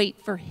to wait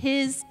for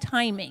His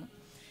timing.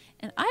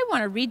 And I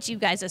want to read you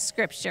guys a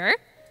scripture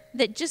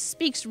that just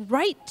speaks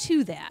right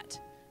to that,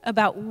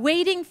 about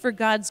waiting for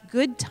God's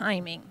good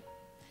timing.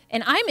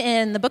 And I'm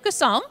in the book of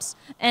Psalms,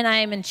 and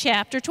I'm in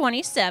chapter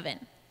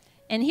 27.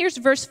 And here's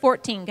verse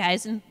 14,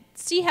 guys, and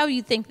see how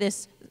you think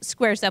this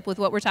squares up with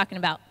what we're talking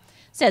about.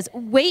 It says,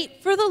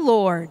 wait for the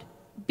Lord,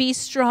 be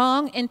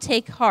strong and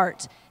take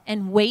heart,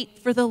 and wait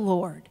for the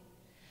Lord.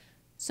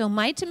 So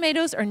my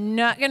tomatoes are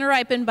not going to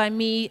ripen by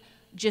me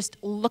just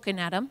looking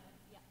at them.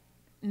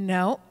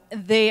 No,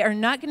 they are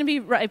not going to be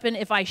ripen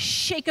if I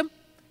shake them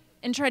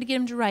and try to get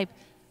them to ripe.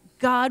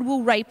 God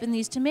will ripen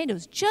these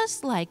tomatoes,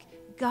 just like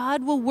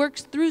God will work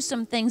through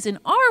some things in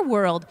our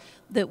world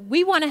that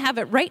we want to have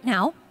it right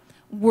now.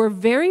 We're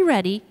very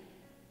ready,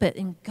 but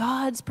in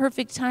God's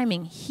perfect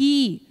timing,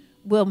 He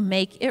will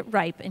make it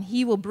ripe, and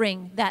He will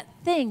bring that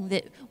thing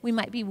that we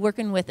might be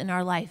working with in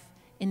our life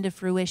into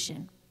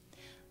fruition.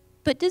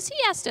 But does He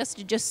ask us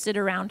to just sit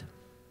around?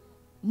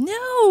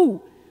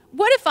 No.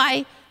 What if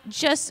I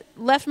just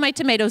left my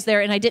tomatoes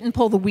there and I didn't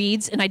pull the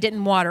weeds and I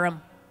didn't water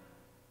them?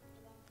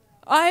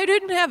 I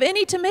didn't have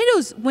any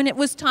tomatoes. When it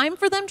was time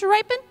for them to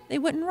ripen, they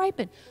wouldn't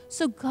ripen.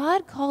 So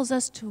God calls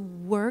us to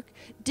work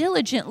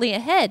diligently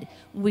ahead.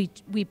 We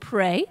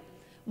pray.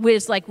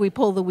 It's like we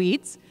pull the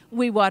weeds.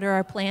 We water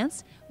our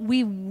plants.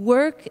 We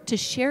work to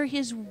share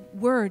His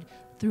word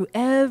through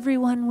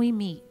everyone we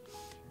meet.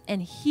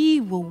 And He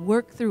will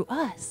work through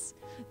us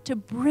to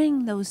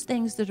bring those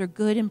things that are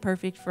good and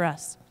perfect for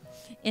us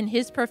in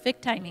His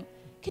perfect timing.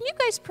 Can you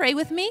guys pray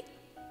with me?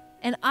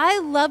 And I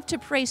love to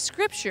pray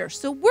scripture,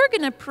 so we're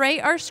going to pray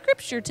our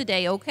scripture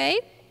today, okay?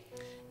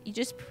 You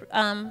just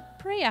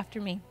pray after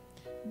me.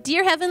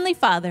 Dear Heavenly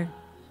Father,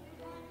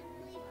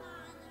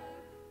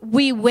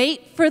 we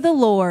wait for the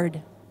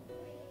Lord.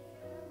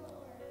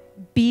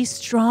 Be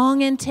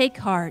strong and take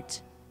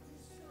heart,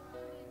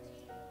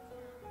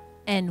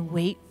 and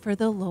wait for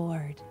the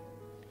Lord.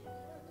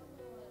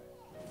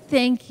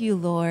 Thank you,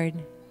 Lord,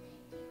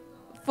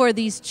 for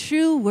these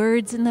true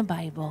words in the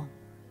Bible.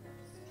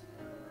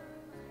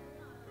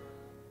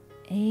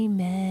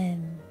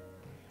 Amen.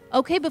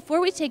 Okay,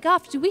 before we take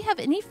off, do we have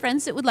any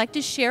friends that would like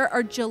to share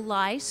our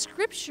July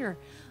scripture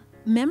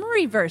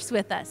memory verse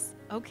with us?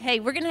 Okay,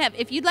 we're going to have,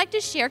 if you'd like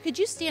to share, could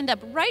you stand up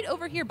right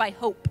over here by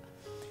Hope?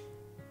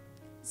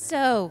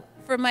 So,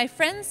 for my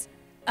friends,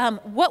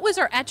 what was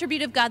our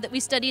attribute of God that we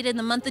studied in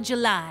the month of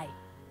July?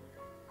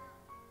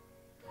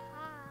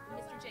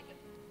 Mr. Jacob.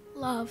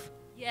 Love.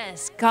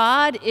 Yes,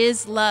 God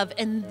is love.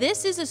 And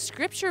this is a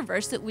scripture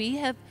verse that we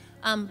have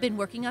been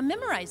working on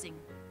memorizing.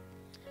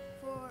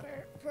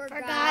 For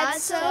God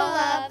so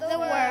loved the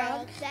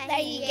world that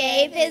He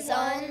gave His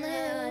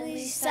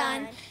only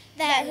Son,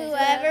 that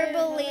whoever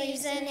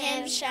believes in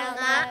Him shall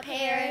not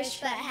perish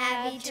but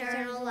have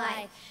eternal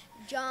life.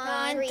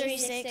 John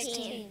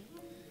 3:16.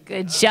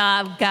 Good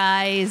job,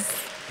 guys.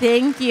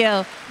 Thank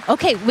you.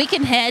 Okay, we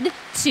can head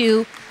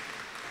to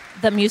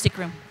the music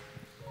room.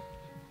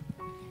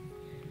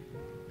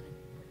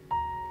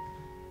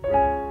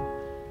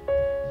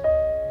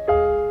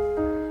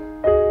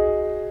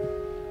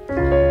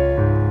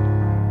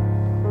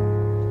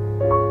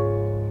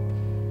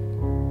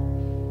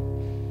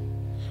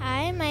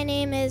 My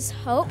name is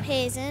Hope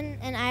Hazen,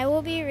 and I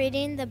will be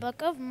reading the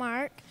book of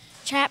Mark,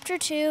 chapter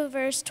 2,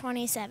 verse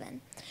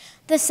 27.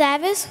 The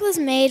Sabbath was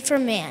made for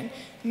man,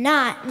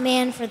 not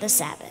man for the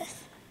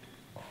Sabbath.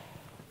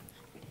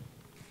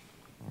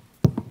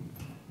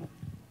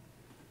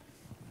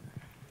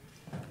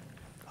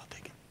 I'll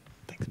take it.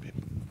 Thanks, babe.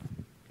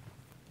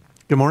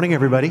 Good morning,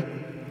 everybody.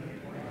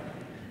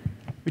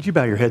 Would you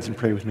bow your heads and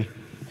pray with me?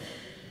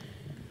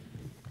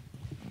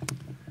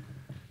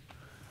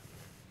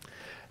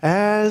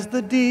 As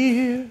the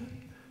deer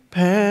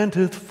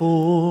panteth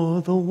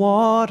for the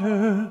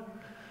water,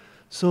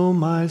 so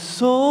my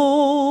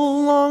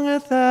soul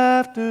longeth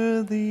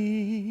after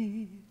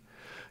thee.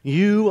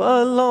 You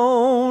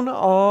alone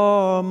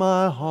are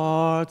my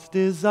heart's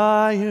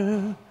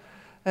desire,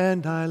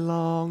 and I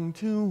long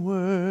to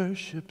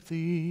worship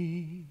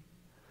thee.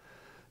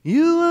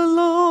 You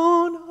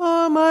alone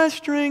are my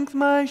strength,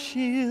 my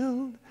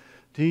shield.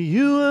 To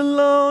you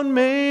alone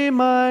may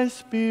my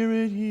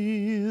spirit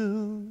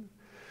yield.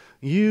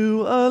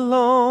 You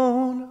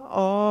alone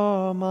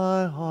are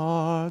my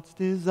heart's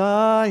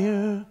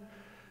desire,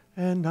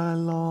 and I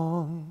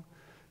long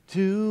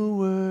to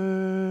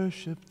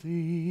worship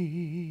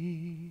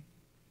thee.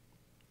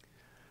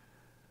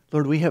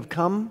 Lord, we have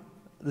come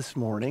this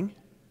morning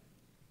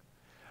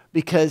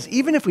because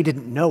even if we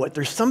didn't know it,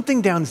 there's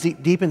something down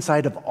deep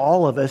inside of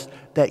all of us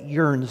that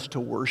yearns to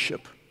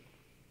worship.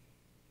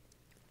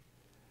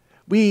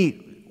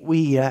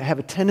 We have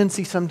a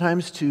tendency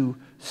sometimes to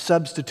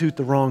substitute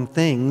the wrong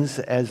things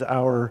as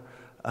our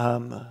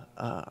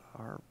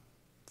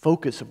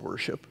focus of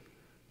worship.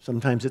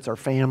 Sometimes it's our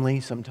family,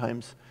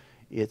 sometimes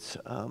it's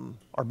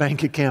our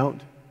bank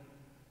account,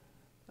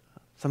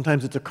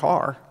 sometimes it's a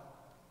car.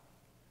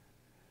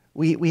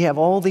 We have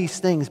all these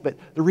things, but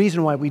the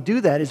reason why we do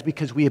that is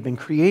because we have been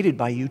created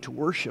by you to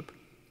worship.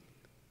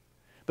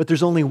 But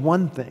there's only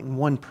one thing,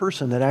 one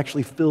person that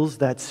actually fills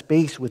that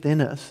space within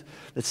us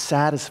that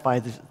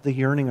satisfies the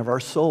yearning of our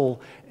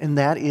soul, and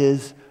that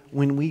is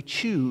when we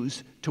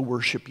choose to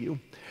worship you.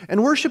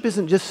 And worship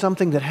isn't just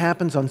something that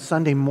happens on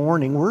Sunday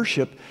morning.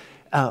 Worship,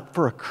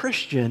 for a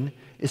Christian,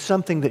 is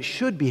something that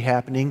should be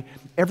happening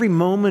every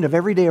moment of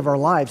every day of our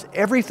lives.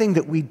 Everything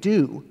that we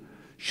do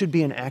should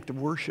be an act of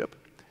worship.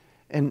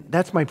 And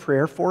that's my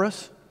prayer for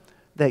us,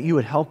 that you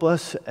would help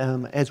us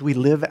as we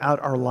live out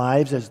our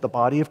lives as the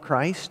body of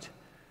Christ,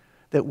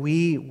 that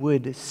we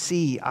would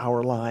see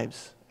our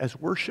lives as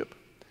worship,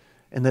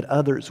 and that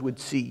others would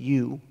see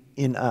you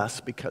in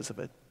us because of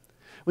it.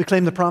 We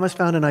claim the promise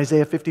found in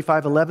Isaiah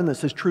 55:11 that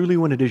says, truly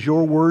when it is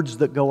your words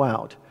that go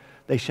out,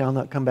 they shall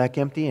not come back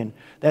empty. And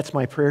that's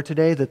my prayer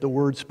today, that the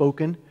word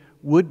spoken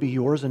would be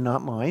yours and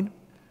not mine.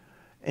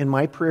 And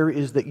my prayer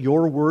is that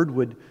your word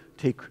would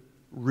take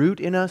root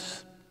in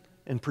us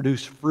and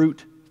produce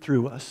fruit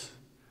through us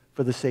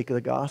for the sake of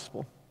the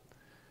gospel.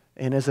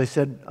 And as I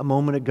said a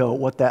moment ago,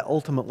 what that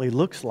ultimately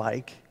looks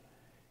like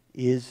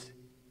is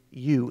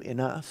you in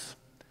us.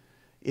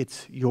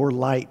 It's your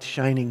light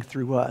shining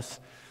through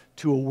us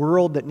to a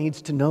world that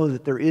needs to know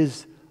that there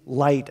is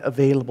light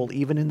available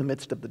even in the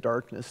midst of the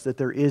darkness, that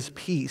there is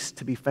peace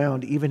to be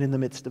found even in the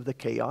midst of the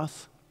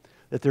chaos,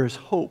 that there is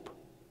hope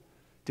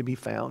to be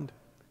found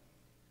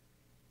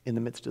in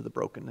the midst of the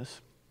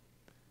brokenness.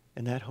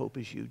 And that hope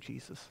is you,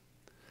 Jesus.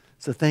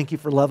 So thank you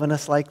for loving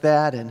us like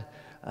that, and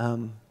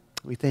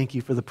we thank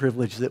you for the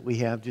privilege that we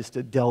have just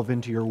to delve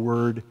into your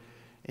word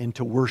and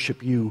to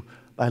worship you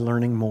by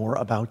learning more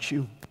about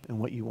you and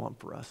what you want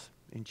for us.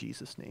 In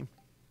Jesus' name,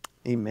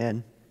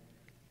 amen.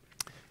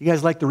 You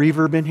guys like the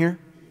reverb in here?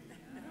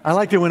 I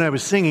liked it when I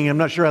was singing. I'm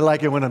not sure I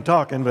like it when I'm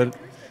talking, but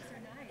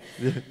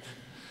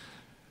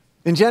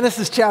in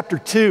Genesis chapter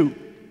 2,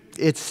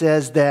 it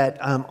says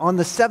that on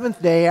the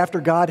seventh day after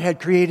God had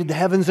created the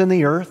heavens and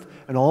the earth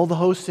and all the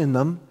hosts in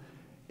them,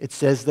 it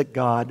says that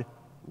God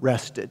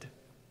rested.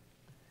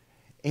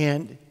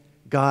 And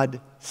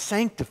God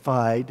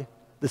sanctified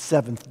the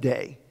seventh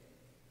day.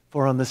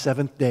 For on the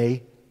seventh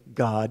day,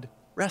 God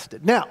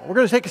rested. Now, we're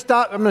going to take a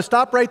stop. I'm going to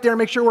stop right there and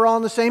make sure we're all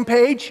on the same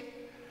page.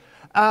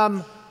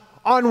 On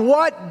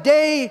what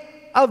day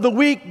of the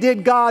week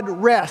did God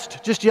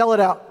rest? Just yell it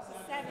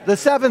out. The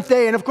seventh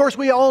day. And of course,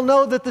 we all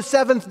know that the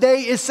seventh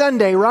day is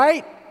Sunday,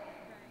 right?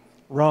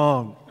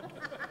 Wrong.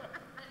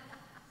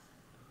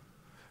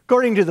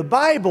 According to the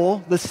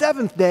Bible, the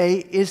seventh day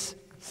is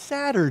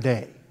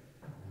Saturday.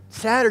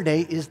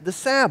 Saturday is the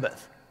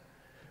Sabbath,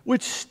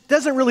 which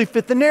doesn't really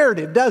fit the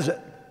narrative, does it?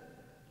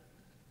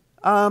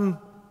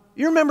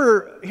 You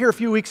remember here a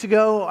few weeks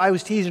ago, I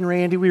was teasing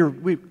Randy.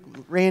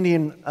 Randy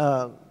and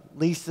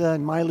Lisa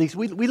and my Lisa,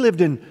 we lived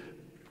in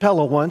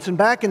Pella once, and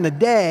back in the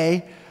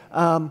day,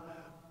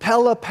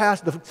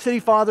 the city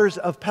fathers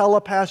of Pella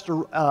passed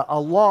a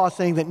law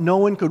saying that no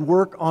one could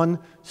work on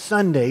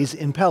Sundays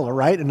in Pella,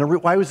 right?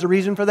 And why was the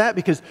reason for that?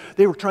 Because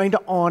they were trying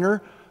to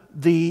honor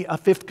the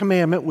fifth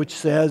commandment, which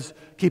says,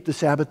 keep the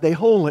Sabbath day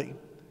holy.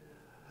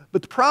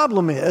 But the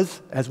problem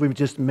is, as we've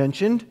just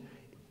mentioned,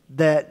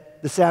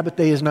 that the Sabbath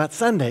day is not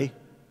Sunday.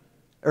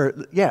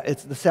 The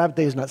Sabbath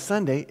day is not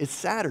Sunday, it's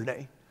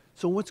Saturday.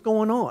 So what's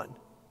going on?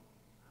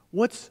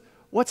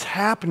 What's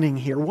happening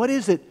here? What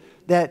is it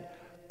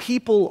that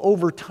people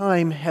over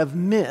time have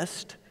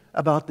missed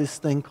about this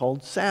thing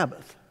called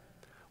Sabbath?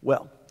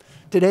 Well,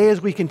 today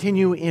as we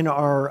continue in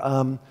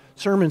our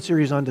sermon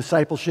series on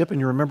discipleship,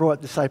 and you remember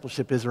what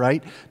discipleship is,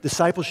 right?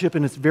 Discipleship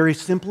in its very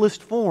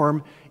simplest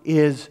form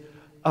is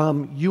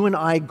you and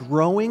I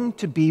growing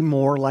to be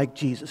more like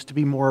Jesus, to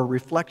be more a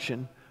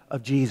reflection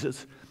of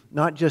Jesus,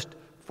 not just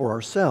for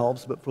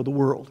ourselves, but for the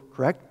world,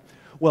 correct?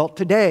 Well,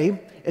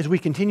 today, as we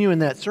continue in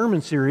that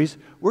sermon series,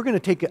 we're going to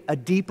take a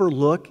deeper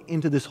look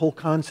into this whole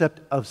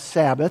concept of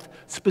Sabbath,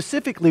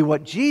 specifically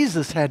what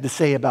Jesus had to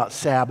say about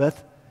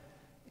Sabbath,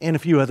 and a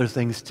few other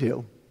things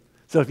too.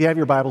 So if you have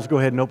your Bibles, go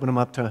ahead and open them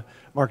up to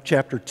Mark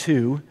chapter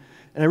 2.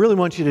 And I really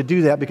want you to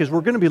do that because we're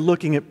going to be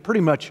looking at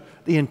pretty much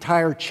the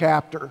entire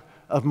chapter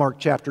of Mark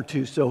chapter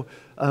 2. So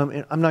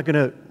I'm not going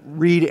to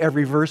read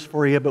every verse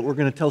for you, but we're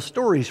going to tell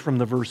stories from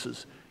the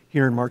verses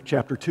here in Mark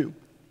chapter 2.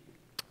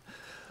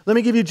 Let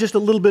me give you just a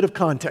little bit of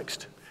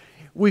context.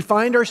 We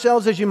find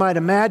ourselves, as you might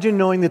imagine,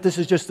 knowing that this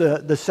is just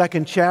the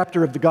second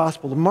chapter of the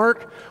Gospel of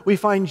Mark. We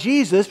find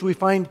Jesus,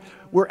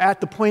 we're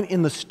at the point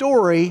in the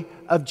story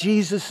of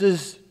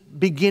Jesus'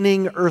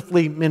 beginning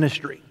earthly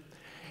ministry.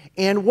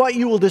 And what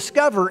you will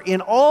discover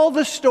in all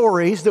the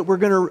stories that we're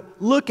going to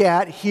look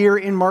at here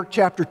in Mark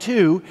chapter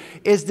 2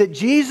 is that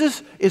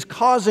Jesus is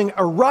causing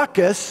a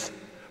ruckus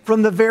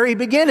from the very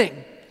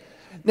beginning.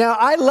 Now,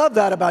 I love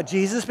that about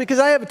Jesus because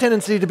I have a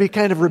tendency to be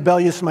kind of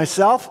rebellious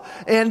myself.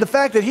 And the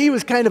fact that he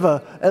was kind of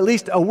at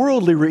least a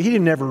worldly, he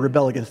didn't ever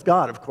rebel against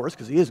God, of course,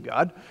 because he is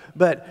God.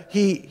 But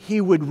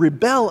he would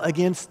rebel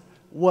against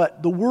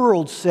what the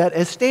world set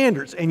as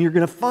standards. And you're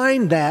going to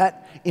find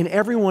that in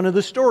every one of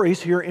the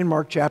stories here in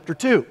Mark chapter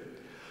 2.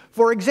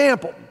 For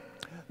example,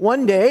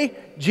 one day,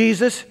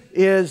 Jesus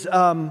is,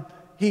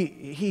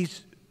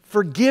 he's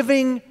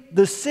forgiving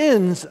the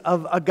sins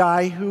of a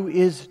guy who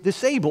is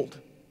disabled.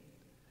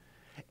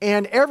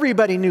 And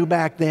everybody knew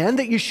back then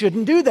that you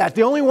shouldn't do that.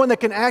 The only one that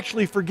can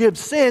actually forgive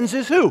sins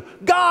is who?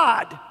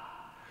 God.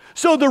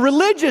 So the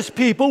religious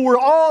people were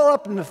all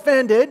up and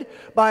offended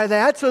by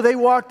that. So they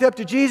walked up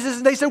to Jesus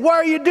and they said, "Why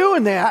are you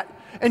doing that?"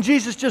 And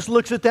Jesus just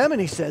looks at them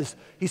and he says,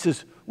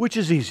 "Which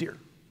is easier?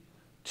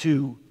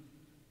 To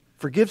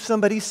forgive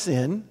somebody's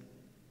sin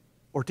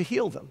or to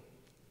heal them?"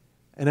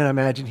 And then I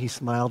imagine he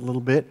smiled a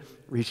little bit,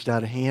 reached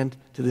out a hand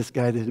to this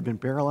guy that had been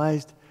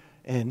paralyzed,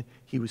 and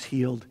he was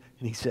healed.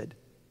 And he said,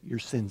 "Your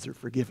sins are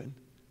forgiven."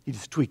 He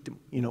just tweaked him,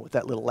 with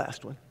that little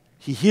last one.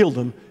 He healed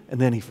him,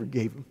 and then he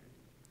forgave him.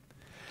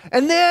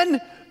 And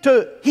then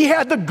he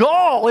had the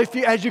gall,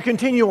 as you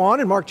continue on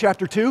in Mark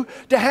chapter 2,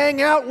 to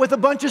hang out with a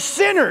bunch of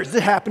sinners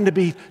that happened to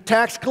be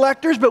tax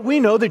collectors, but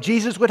we know that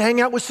Jesus would hang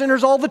out with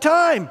sinners all the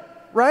time,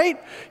 right?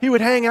 He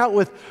would hang out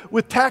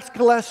with tax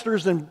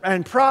collectors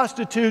and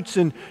prostitutes,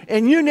 and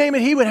you name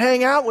it, he would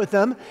hang out with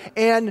them.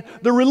 And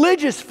the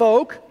religious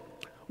folk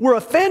were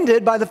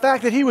offended by the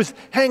fact that he was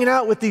hanging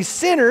out with these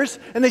sinners,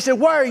 and they said,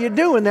 "Why are you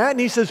doing that?" And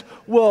he says,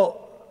 well,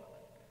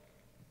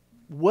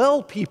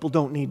 people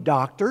don't need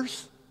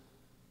doctors.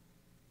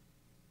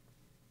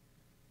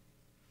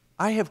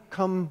 I have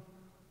come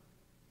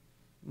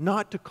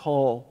not to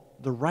call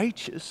the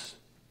righteous,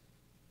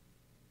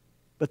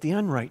 but the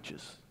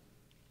unrighteous,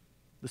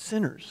 the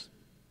sinners,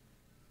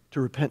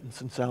 to repentance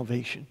and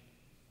salvation.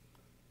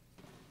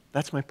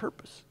 That's my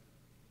purpose.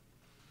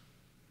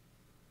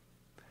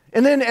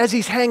 And then as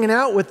he's hanging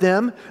out with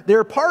them,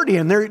 they're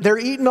partying. They're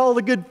eating all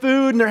the good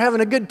food and they're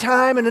having a good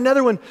time. And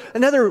another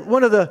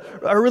one of the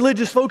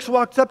religious folks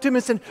walks up to him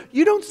and said,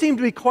 "You don't seem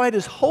to be quite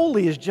as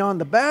holy as John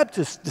the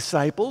Baptist's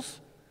disciples,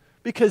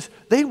 because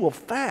they will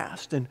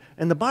fast. And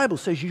the Bible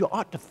says you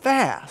ought to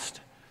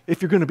fast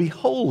if you're going to be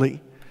holy."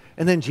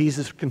 And then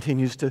Jesus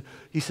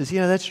he says,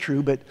 "Yeah, that's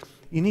true, but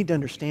you need to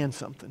understand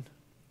something.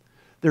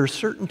 There are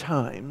certain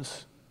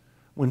times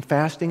when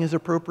fasting is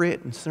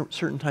appropriate and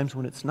certain times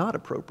when it's not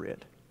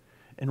appropriate.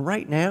 And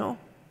right now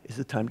is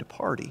the time to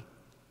party,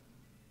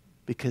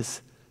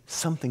 because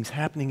something's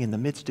happening in the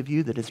midst of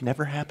you that has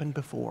never happened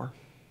before."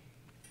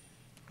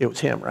 It was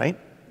him, right?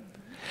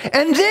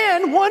 And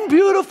then one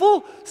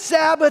beautiful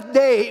Sabbath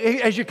day,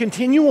 as you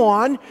continue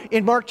on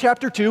in Mark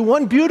chapter 2,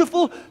 one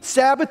beautiful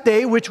Sabbath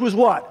day, which was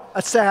what?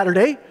 A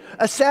Saturday.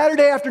 A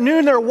Saturday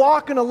afternoon, they're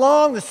walking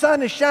along, the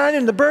sun is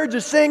shining, the birds are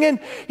singing.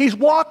 He's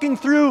walking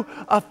through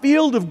a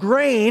field of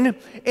grain,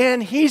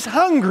 and he's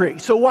hungry.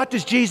 So what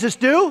does Jesus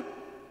do?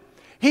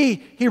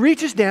 He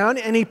reaches down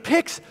and he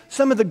picks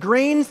some of the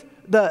grains,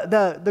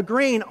 the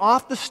grain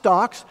off the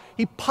stalks.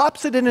 He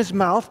pops it in his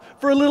mouth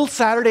for a little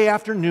Saturday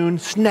afternoon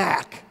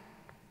snack.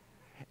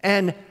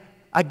 And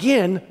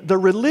again, the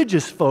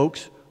religious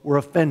folks were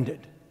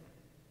offended.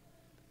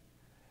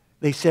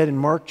 They said in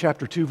Mark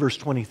chapter 2, verse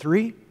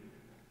 23,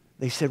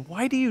 they said,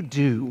 "Why do you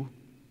do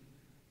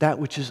that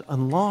which is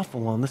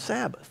unlawful on the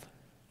Sabbath?"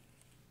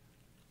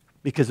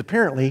 Because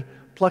apparently,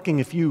 plucking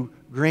a few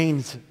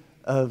grains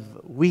of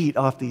wheat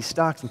off these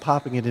stalks and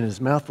popping it in his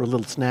mouth for a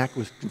little snack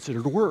was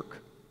considered work.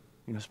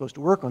 You're not supposed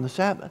to work on the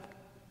Sabbath.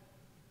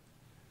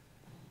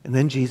 And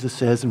then Jesus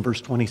says in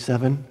verse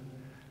 27,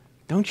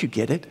 "Don't you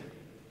get it?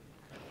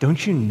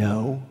 Don't you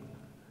know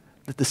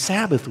that the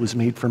Sabbath was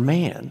made for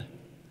man,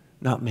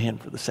 not man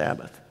for the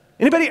Sabbath?"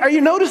 Anybody, are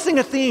you noticing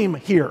a theme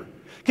here?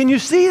 Can you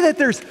see that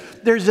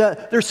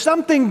there's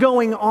something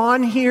going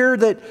on here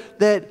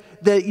that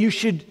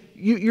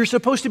you're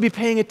supposed to be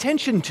paying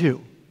attention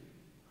to?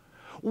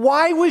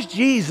 Why was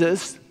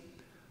Jesus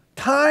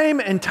time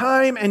and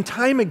time and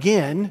time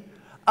again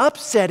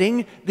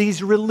upsetting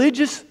these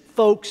religious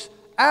folks'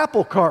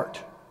 apple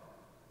cart?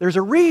 There's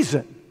a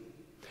reason.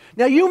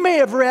 Now, you may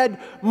have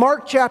read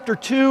Mark chapter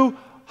 2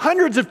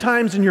 hundreds of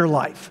times in your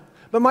life,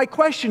 but my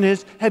question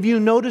is, have you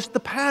noticed the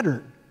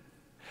pattern?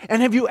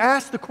 And have you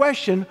asked the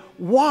question,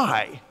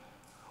 why?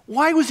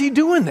 Why was he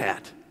doing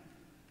that?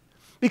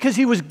 Because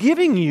he was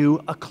giving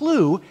you a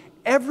clue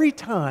every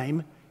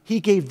time he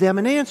gave them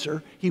an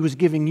answer. He was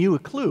giving you a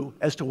clue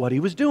as to what he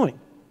was doing.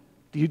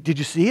 Did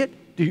you see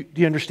it? Do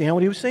you understand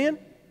what he was saying?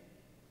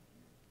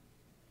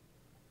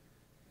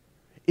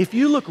 If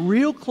you look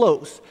real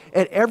close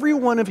at every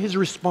one of his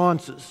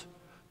responses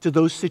to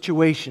those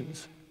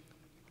situations,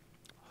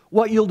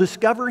 what you'll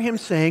discover him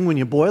saying when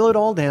you boil it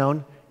all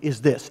down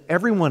is this.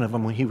 Every one of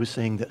them, when he was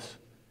saying this,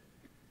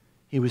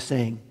 he was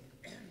saying,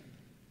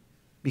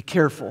 be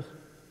careful.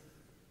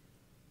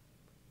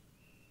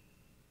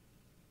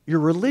 Your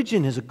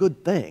religion is a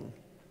good thing.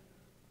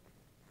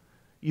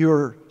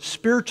 Your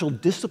spiritual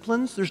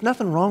disciplines, there's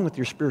nothing wrong with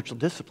your spiritual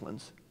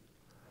disciplines.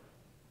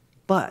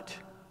 But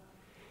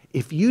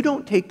if you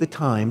don't take the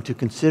time to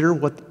consider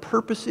what the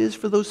purpose is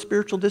for those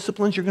spiritual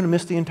disciplines, you're going to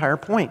miss the entire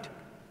point.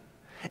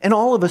 And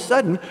all of a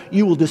sudden,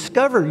 you will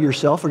discover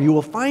yourself, or you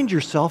will find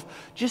yourself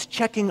just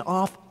checking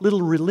off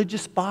little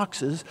religious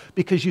boxes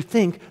because you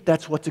think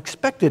that's what's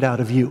expected out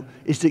of you,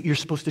 is that you're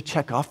supposed to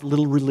check off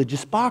little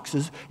religious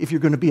boxes if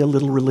you're going to be a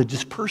little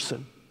religious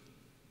person.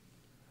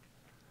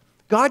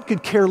 God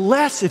could care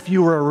less if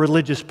you were a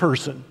religious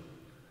person.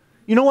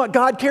 You know what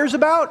God cares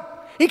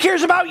about? He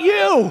cares about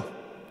you.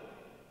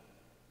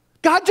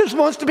 God just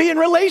wants to be in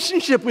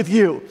relationship with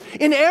you.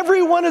 In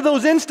every one of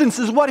those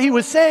instances, what he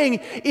was saying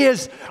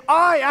is,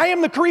 I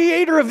am the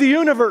creator of the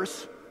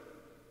universe.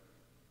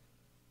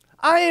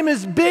 I am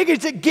as big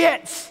as it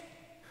gets.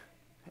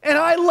 And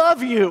I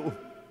love you.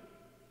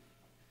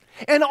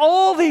 And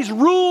all these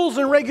rules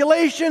and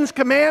regulations,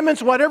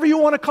 commandments, whatever you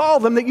want to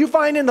call them, that you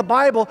find in the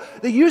Bible,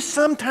 that you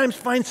sometimes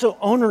find so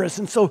onerous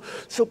and so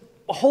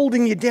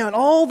holding you down,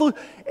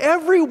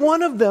 every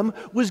one of them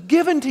was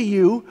given to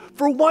you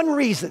for one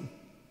reason.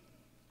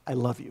 I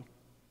love you.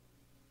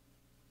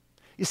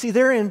 You see,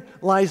 therein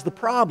lies the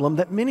problem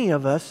that many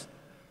of us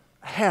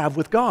have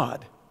with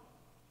God.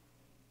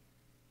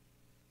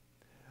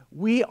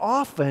 We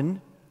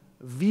often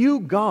view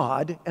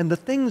God and the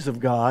things of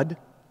God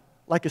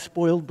like a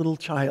spoiled little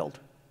child.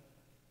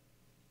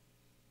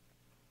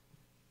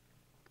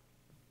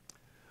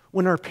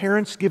 When our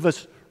parents give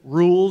us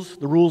rules,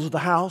 the rules of the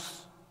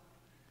house,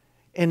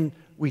 and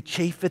we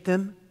chafe at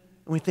them,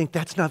 and we think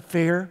that's not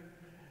fair,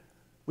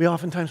 we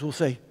oftentimes will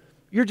say,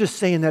 you're just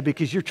saying that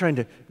because you're trying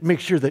to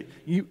make sure that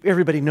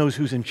everybody knows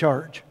who's in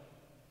charge.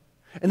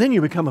 And then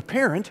you become a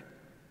parent,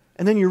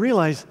 and then you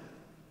realize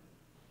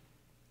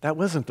that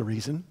wasn't the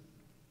reason,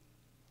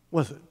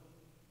 was it?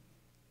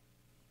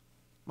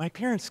 My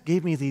parents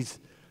gave me these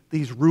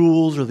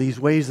rules or these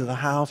ways of the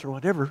house or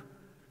whatever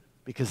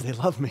because they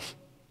love me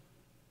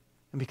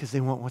and because they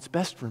want what's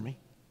best for me.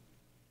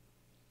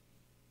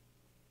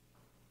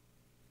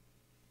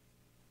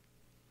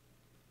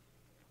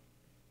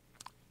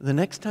 The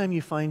next time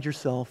you find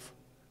yourself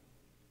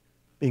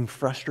being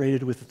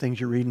frustrated with the things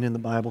you're reading in the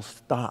Bible,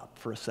 stop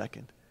for a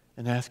second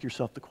and ask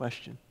yourself the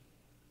question,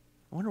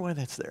 I wonder why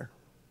that's there.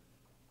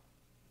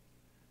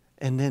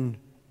 And then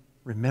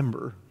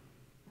remember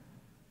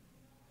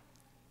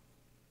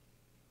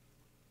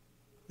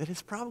that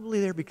it's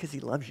probably there because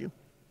he loves you.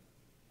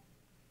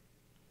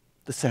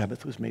 The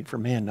Sabbath was made for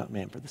man, not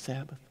man for the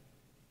Sabbath.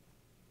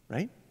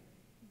 Right?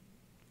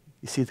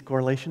 You see the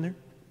correlation there?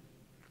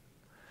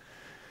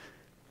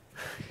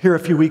 Here a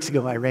few weeks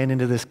ago, I ran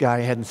into this guy.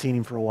 I hadn't seen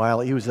him for a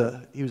while. He was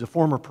a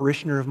former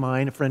parishioner of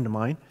mine, a friend of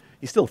mine.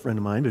 He's still a friend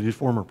of mine, but he's a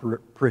former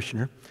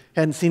parishioner.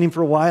 Hadn't seen him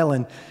for a while,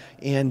 and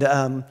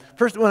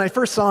when I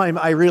first saw him,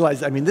 I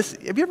realized. I mean, this.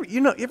 Have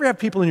you ever have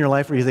people in your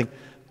life where you think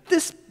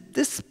this?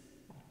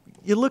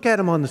 You look at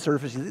him on the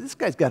surface, you think, this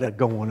guy's got it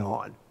going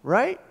on,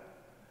 right?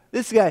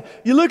 This guy.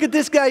 You look at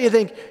this guy, you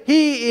think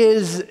he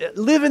is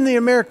living the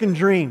American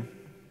dream.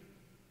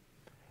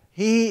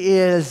 He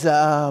is.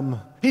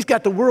 He's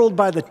got the world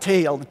by the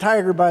tail, the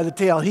tiger by the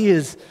tail. He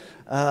is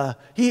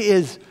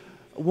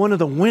one of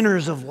the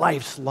winners of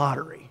life's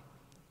lottery.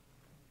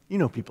 You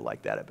know people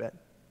like that, I bet.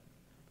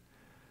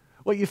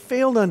 What you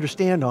fail to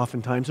understand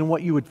oftentimes, and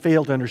what you would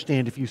fail to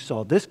understand if you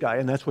saw this guy,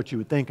 and that's what you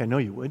would think, I know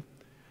you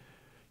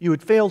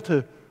would fail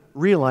to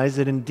realize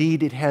that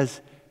indeed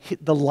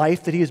the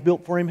life that he has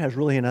built for him has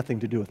really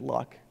nothing to do with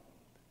luck.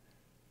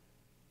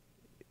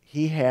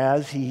 He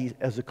has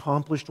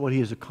accomplished what he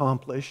has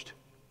accomplished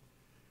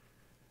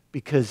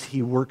because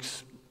he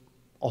works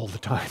all the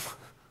time.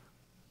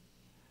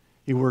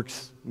 He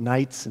works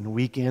nights and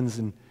weekends,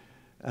 and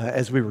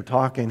as we were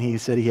talking, he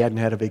said he hadn't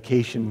had a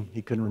vacation.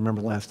 He couldn't remember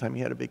the last time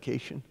he had a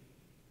vacation.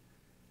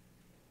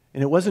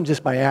 And it wasn't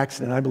just by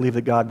accident. I believe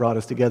that God brought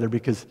us together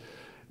because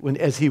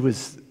as he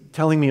was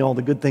telling me all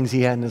the good things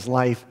he had in his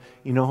life,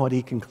 you know what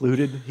he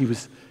concluded?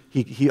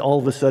 He all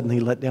of a sudden he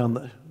let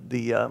down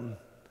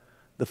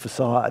the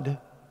facade,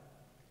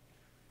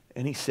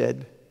 and he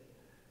said,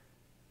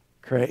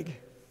 Craig,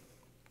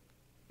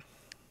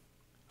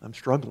 I'm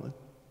struggling.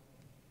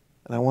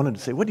 And I wanted to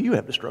say, what do you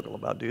have to struggle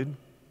about, dude?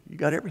 You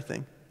got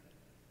everything.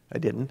 I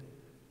didn't.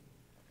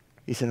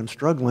 He said, I'm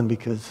struggling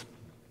because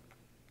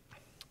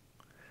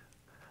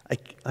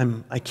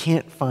I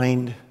can't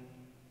find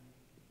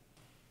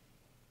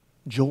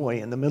joy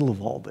in the middle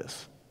of all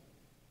this.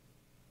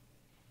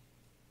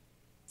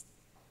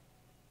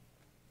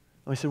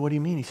 I said, what do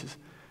you mean?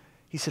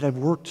 He said, I've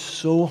worked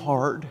so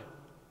hard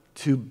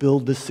to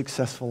build this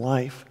successful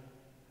life,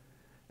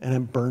 and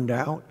I'm burned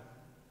out.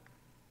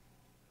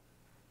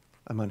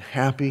 I'm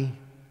unhappy.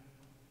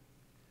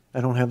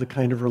 I don't have the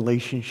kind of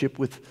relationship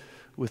with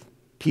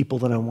people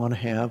that I want to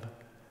have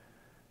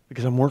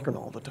because I'm working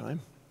all the time.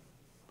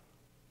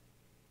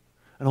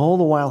 And all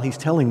the while he's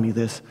telling me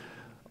this,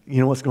 you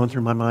know what's going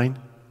through my mind?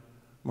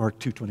 Mark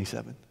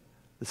 2:27.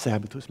 The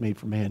Sabbath was made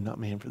for man, not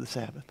man for the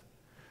Sabbath.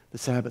 The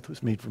Sabbath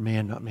was made for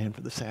man, not man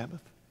for the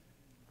Sabbath.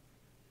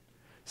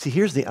 See,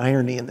 here's the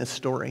irony in this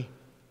story.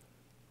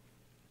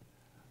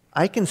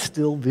 I can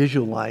still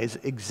visualize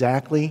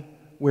exactly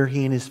where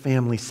he and his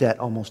family sat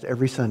almost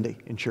every Sunday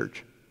in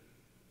church.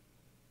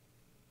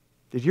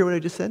 Did you hear what I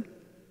just said?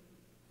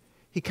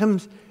 He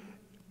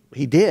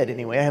did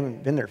anyway, I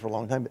haven't been there for a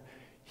long time, but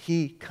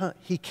he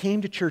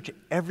came to church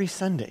every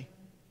Sunday.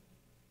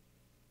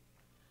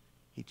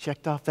 He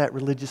checked off that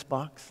religious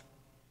box.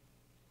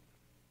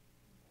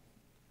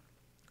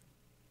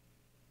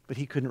 But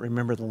he couldn't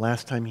remember the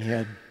last time he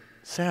had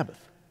Sabbath.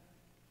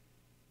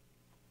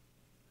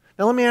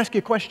 Now let me ask you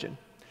a question.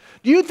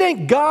 Do you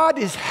think God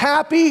is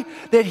happy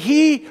that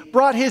he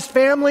brought his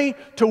family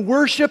to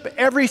worship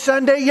every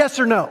Sunday? Yes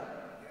or no?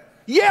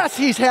 Yes,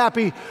 he's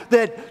happy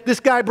that this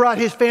guy brought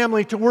his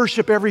family to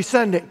worship every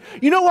Sunday.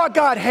 You know what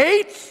God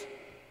hates?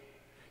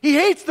 He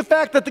hates the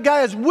fact that the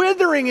guy is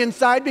withering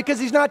inside because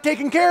he's not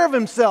taking care of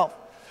himself,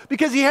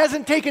 because he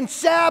hasn't taken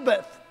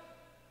Sabbath.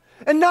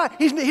 And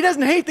he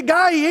doesn't hate the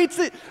guy, he hates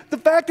the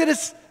fact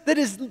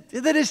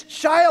that his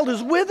child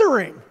is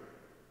withering.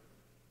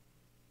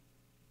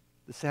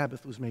 The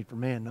Sabbath was made for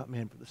man, not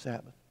man for the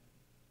Sabbath.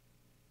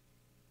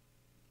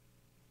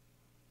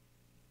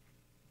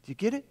 Do you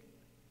get it?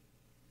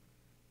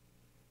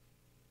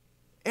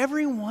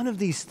 Every one of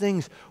these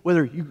things,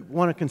 whether you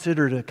want to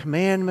consider it a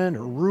commandment,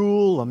 a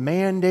rule, a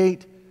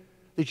mandate,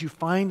 that you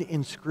find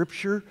in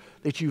Scripture,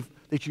 that you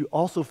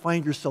also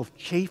find yourself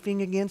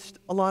chafing against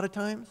a lot of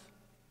times,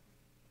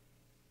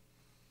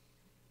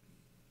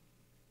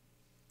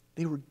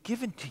 they were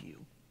given to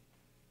you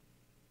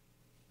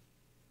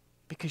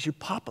because your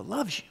Papa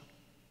loves you.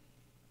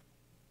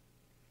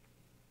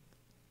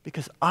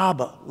 Because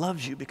Abba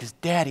loves you, because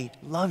Daddy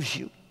loves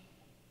you.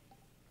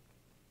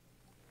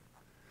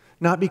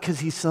 Not because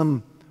he's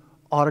some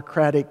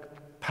autocratic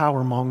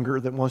power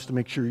monger that wants to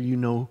make sure you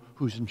know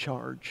who's in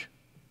charge.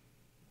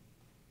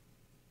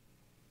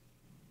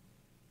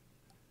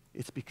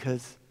 It's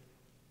because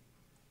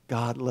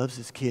God loves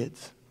his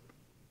kids.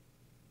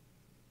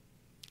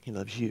 He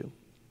loves you.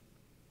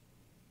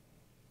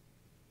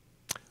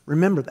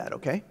 Remember that,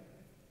 okay?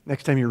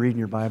 Next time you're reading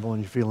your Bible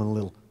and you're feeling a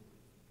little,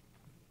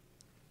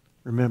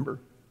 remember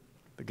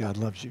that God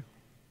loves you.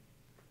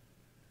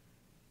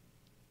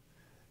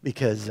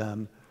 Because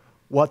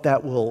what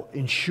that will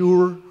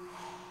ensure,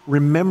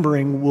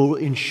 remembering will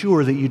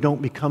ensure that you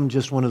don't become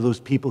just one of those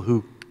people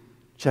who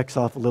checks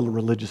off a little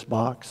religious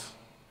box.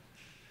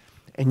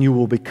 And you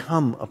will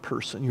become a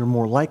person, you're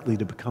more likely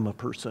to become a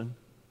person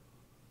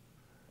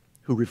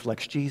who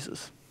reflects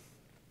Jesus.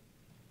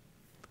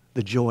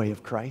 The joy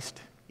of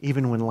Christ,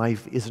 even when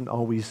life isn't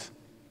always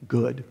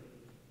good.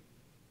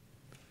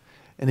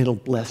 And it'll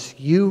bless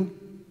you,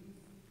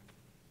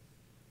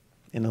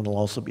 and it'll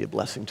also be a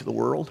blessing to the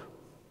world,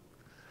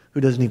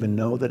 who doesn't even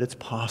know that it's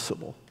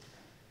possible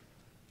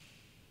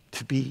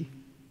to be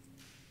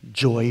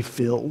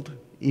joy-filled,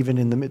 even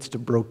in the midst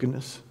of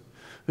brokenness,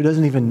 who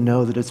doesn't even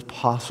know that it's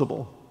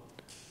possible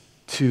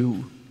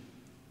to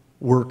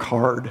work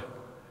hard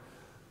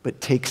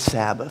but take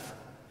Sabbath,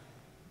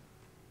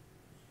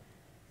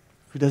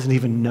 who doesn't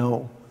even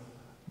know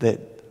that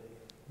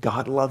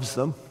God loves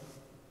them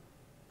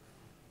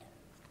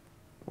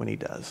when he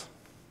does.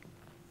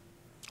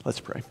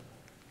 Let's pray.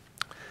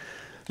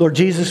 Lord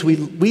Jesus,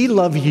 we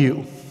love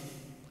you,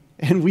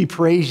 and we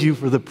praise you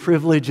for the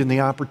privilege and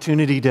the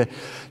opportunity to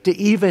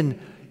even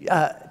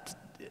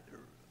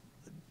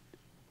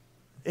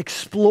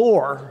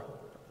explore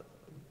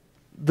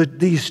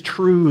these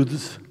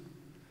truths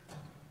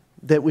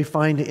that we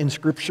find in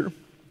Scripture.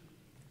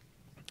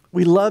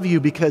 We love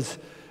you because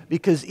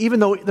even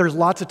though there's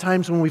lots of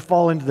times when we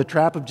fall into the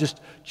trap of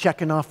just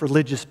checking off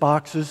religious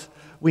boxes,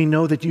 we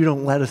know that you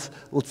don't let us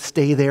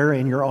stay there,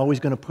 and you're always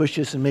going to push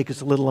us and make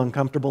us a little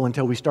uncomfortable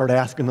until we start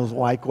asking those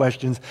why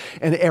questions.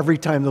 And every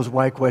time those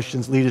why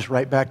questions lead us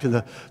right back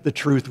to the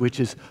truth,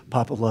 which is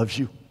Papa loves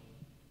you.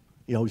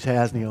 He always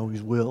has and he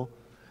always will.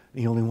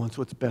 And he only wants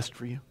what's best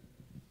for you.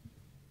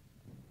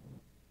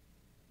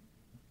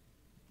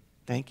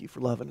 Thank you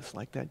for loving us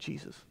like that,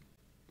 Jesus.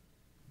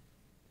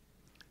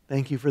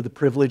 Thank you for the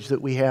privilege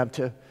that we have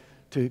to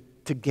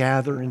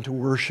gather and to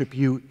worship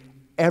you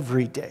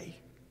every day.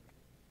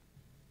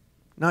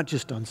 Not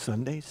just on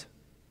Sundays.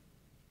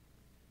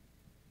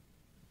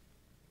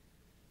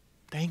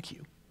 Thank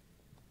you.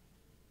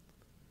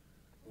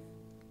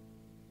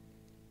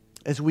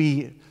 As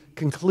we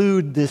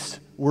conclude this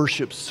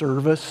worship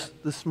service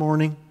this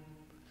morning,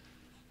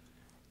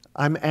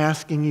 I'm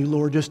asking you,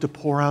 Lord, just to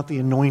pour out the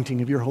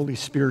anointing of your Holy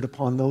Spirit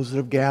upon those that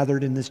have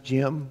gathered in this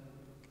gym.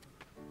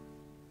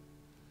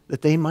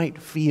 that they might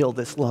feel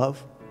this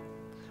love.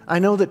 I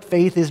know that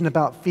faith isn't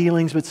about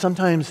feelings, but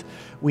sometimes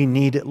we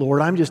need it,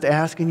 Lord. I'm just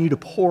asking you to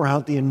pour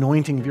out the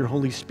anointing of your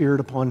Holy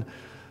Spirit upon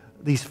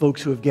these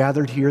folks who have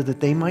gathered here, that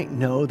they might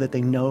know that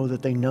they know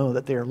that they know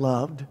that they are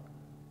loved.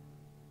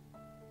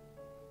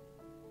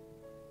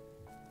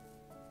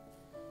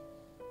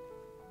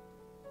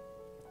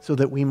 So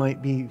that we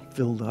might be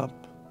filled up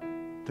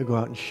to go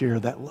out and share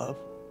that love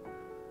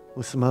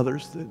with some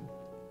others that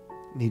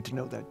need to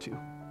know that too.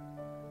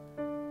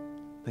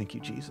 Thank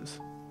you, Jesus.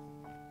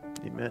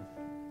 Amen.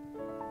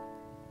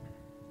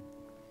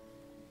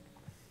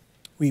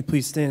 Will you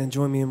please stand and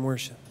join me in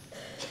worship?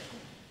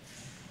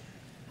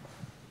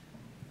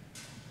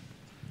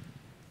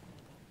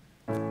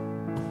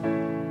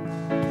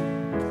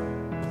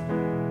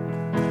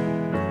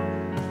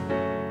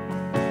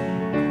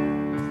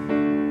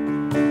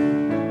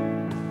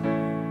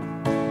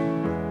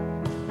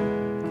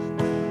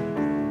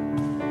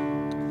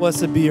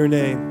 Blessed be your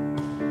name.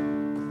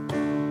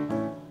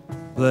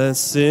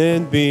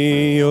 Blessed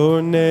be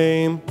your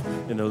name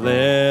in a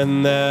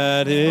land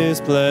that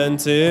is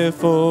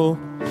plentiful,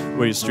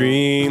 where your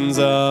streams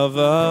of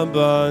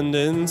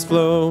abundance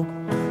flow.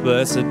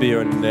 Blessed be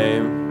your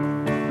name.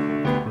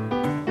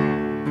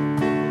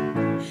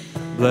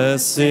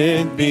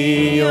 Blessed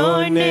be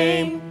your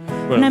name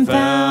when I'm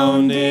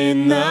found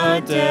in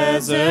the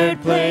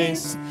desert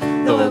place.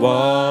 Though I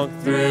walk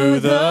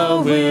through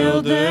the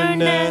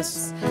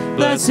wilderness,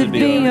 blessed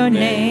be your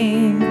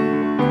name.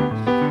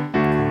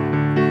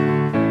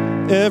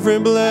 Every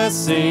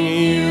blessing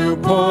you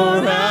pour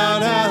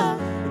out, I'll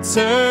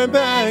turn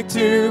back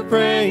to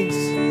praise.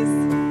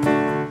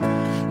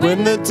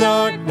 When the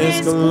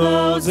darkness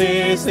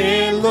closes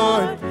in,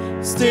 Lord,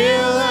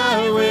 still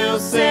I will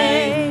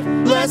say,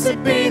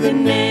 blessed be the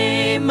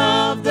name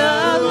of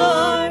the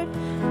Lord.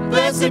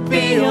 Blessed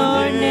be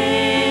your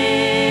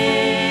name.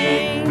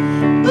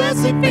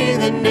 Blessed be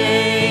the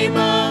name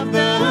of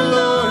the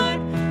Lord.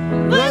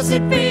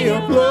 Blessed be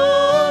your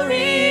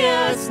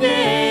glorious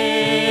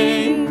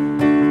name.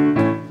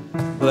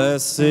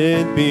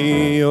 Blessed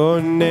be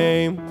your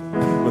name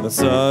when the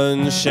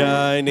sun's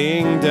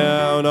shining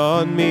down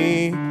on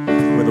me,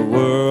 when the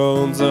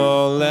world's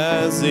all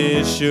as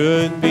it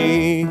should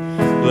be.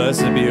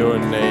 Blessed be your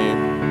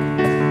name.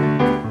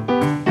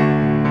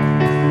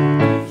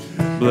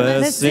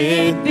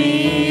 Blessed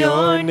be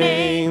your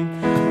name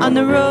on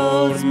the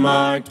roads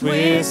marked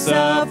with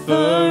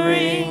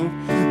suffering,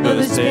 though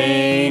there's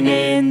pain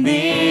in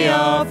the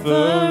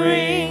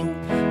offering.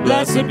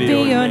 Blessed be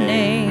your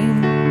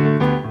name.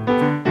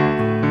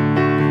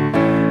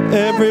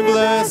 Every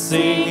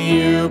blessing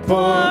you pour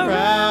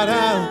out,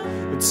 I'll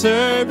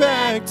turn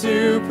back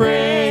to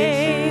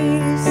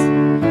praise.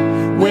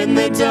 When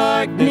the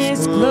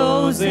darkness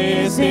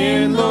closes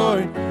in,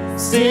 Lord,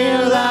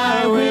 still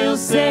I will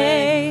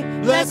say,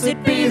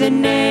 blessed be the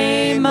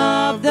name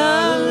of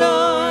the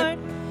Lord.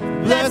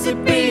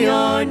 Blessed be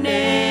your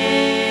name.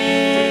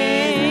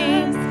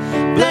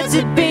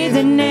 Blessed be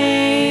the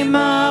name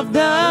of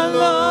the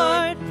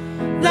Lord.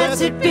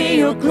 Blessed be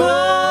your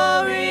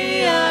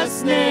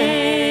glorious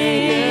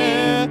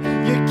name.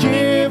 You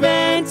give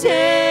and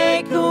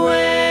take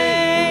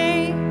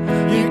away.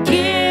 You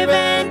give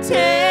and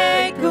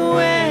take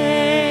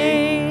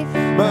away.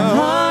 My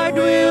heart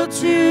will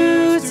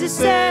choose to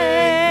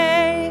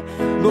say,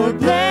 Lord,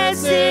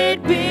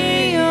 blessed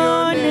be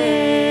your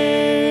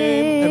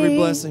name. Every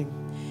blessing.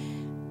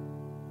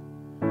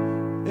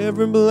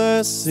 Every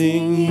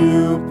blessing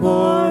you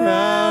pour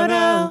out,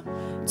 I'll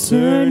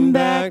turn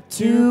back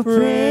to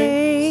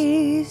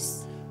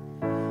praise.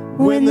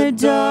 When the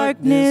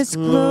darkness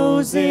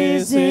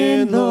closes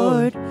in,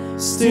 Lord,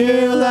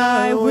 still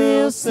I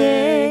will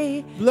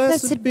say,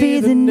 blessed be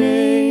the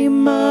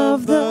name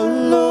of the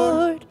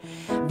Lord.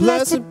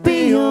 Blessed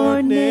be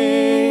your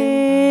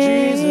name.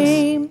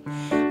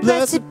 Jesus.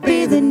 Blessed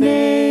be the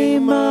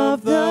name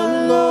of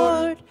the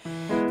Lord.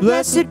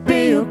 Blessed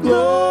be your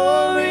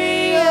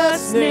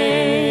glorious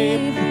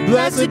name.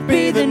 Blessed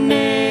be the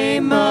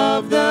name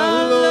of the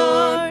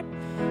Lord.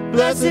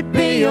 Blessed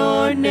be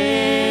your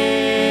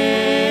name.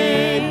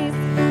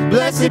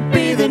 Blessed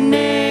be the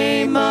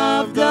name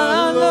of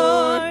the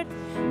Lord.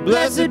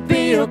 Blessed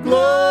be your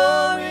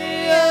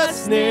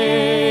glorious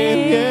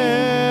name.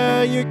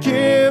 Yeah, you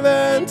give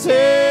and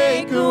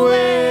take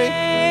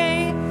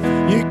away.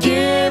 You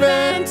give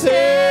and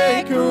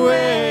take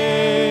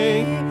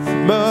away.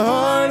 My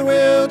heart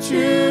will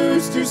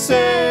choose to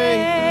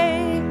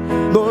say,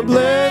 Lord,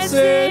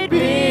 blessed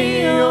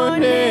be your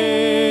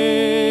name.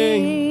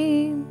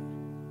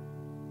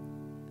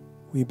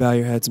 Will you bow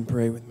your heads and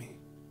pray with me?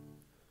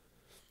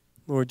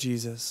 Lord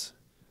Jesus,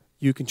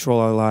 you control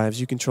our lives.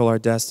 You control our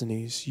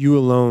destinies. You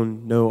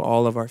alone know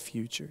all of our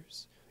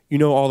futures. You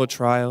know all the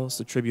trials,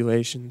 the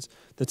tribulations,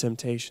 the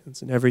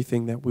temptations, and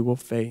everything that we will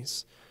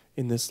face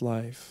in this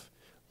life,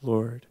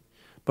 Lord.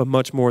 But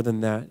much more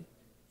than that,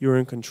 you're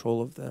in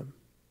control of them,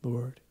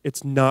 Lord.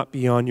 It's not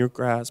beyond your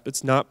grasp.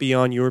 It's not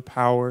beyond your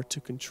power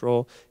to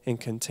control and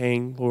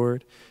contain,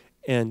 Lord.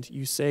 And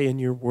you say in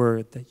your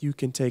word that you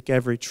can take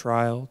every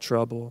trial,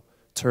 trouble,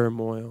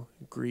 turmoil,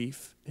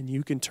 grief, and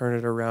you can turn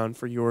it around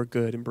for your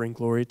good and bring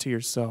glory to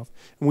yourself.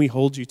 And we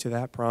hold you to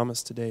that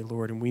promise today,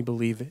 Lord, and we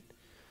believe it.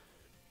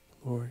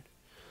 Lord,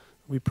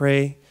 we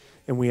pray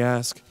and we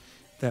ask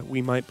that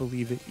we might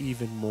believe it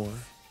even more.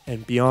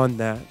 And beyond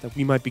that, that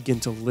we might begin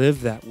to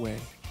live that way,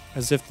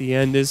 as if the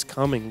end is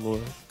coming,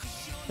 Lord,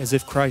 as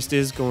if Christ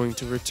is going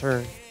to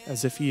return,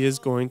 as if he is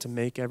going to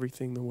make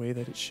everything the way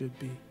that it should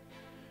be.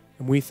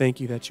 And we thank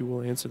you that you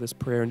will answer this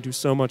prayer and do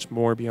so much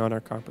more beyond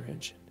our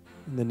comprehension.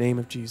 In the name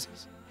of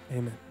Jesus,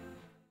 amen.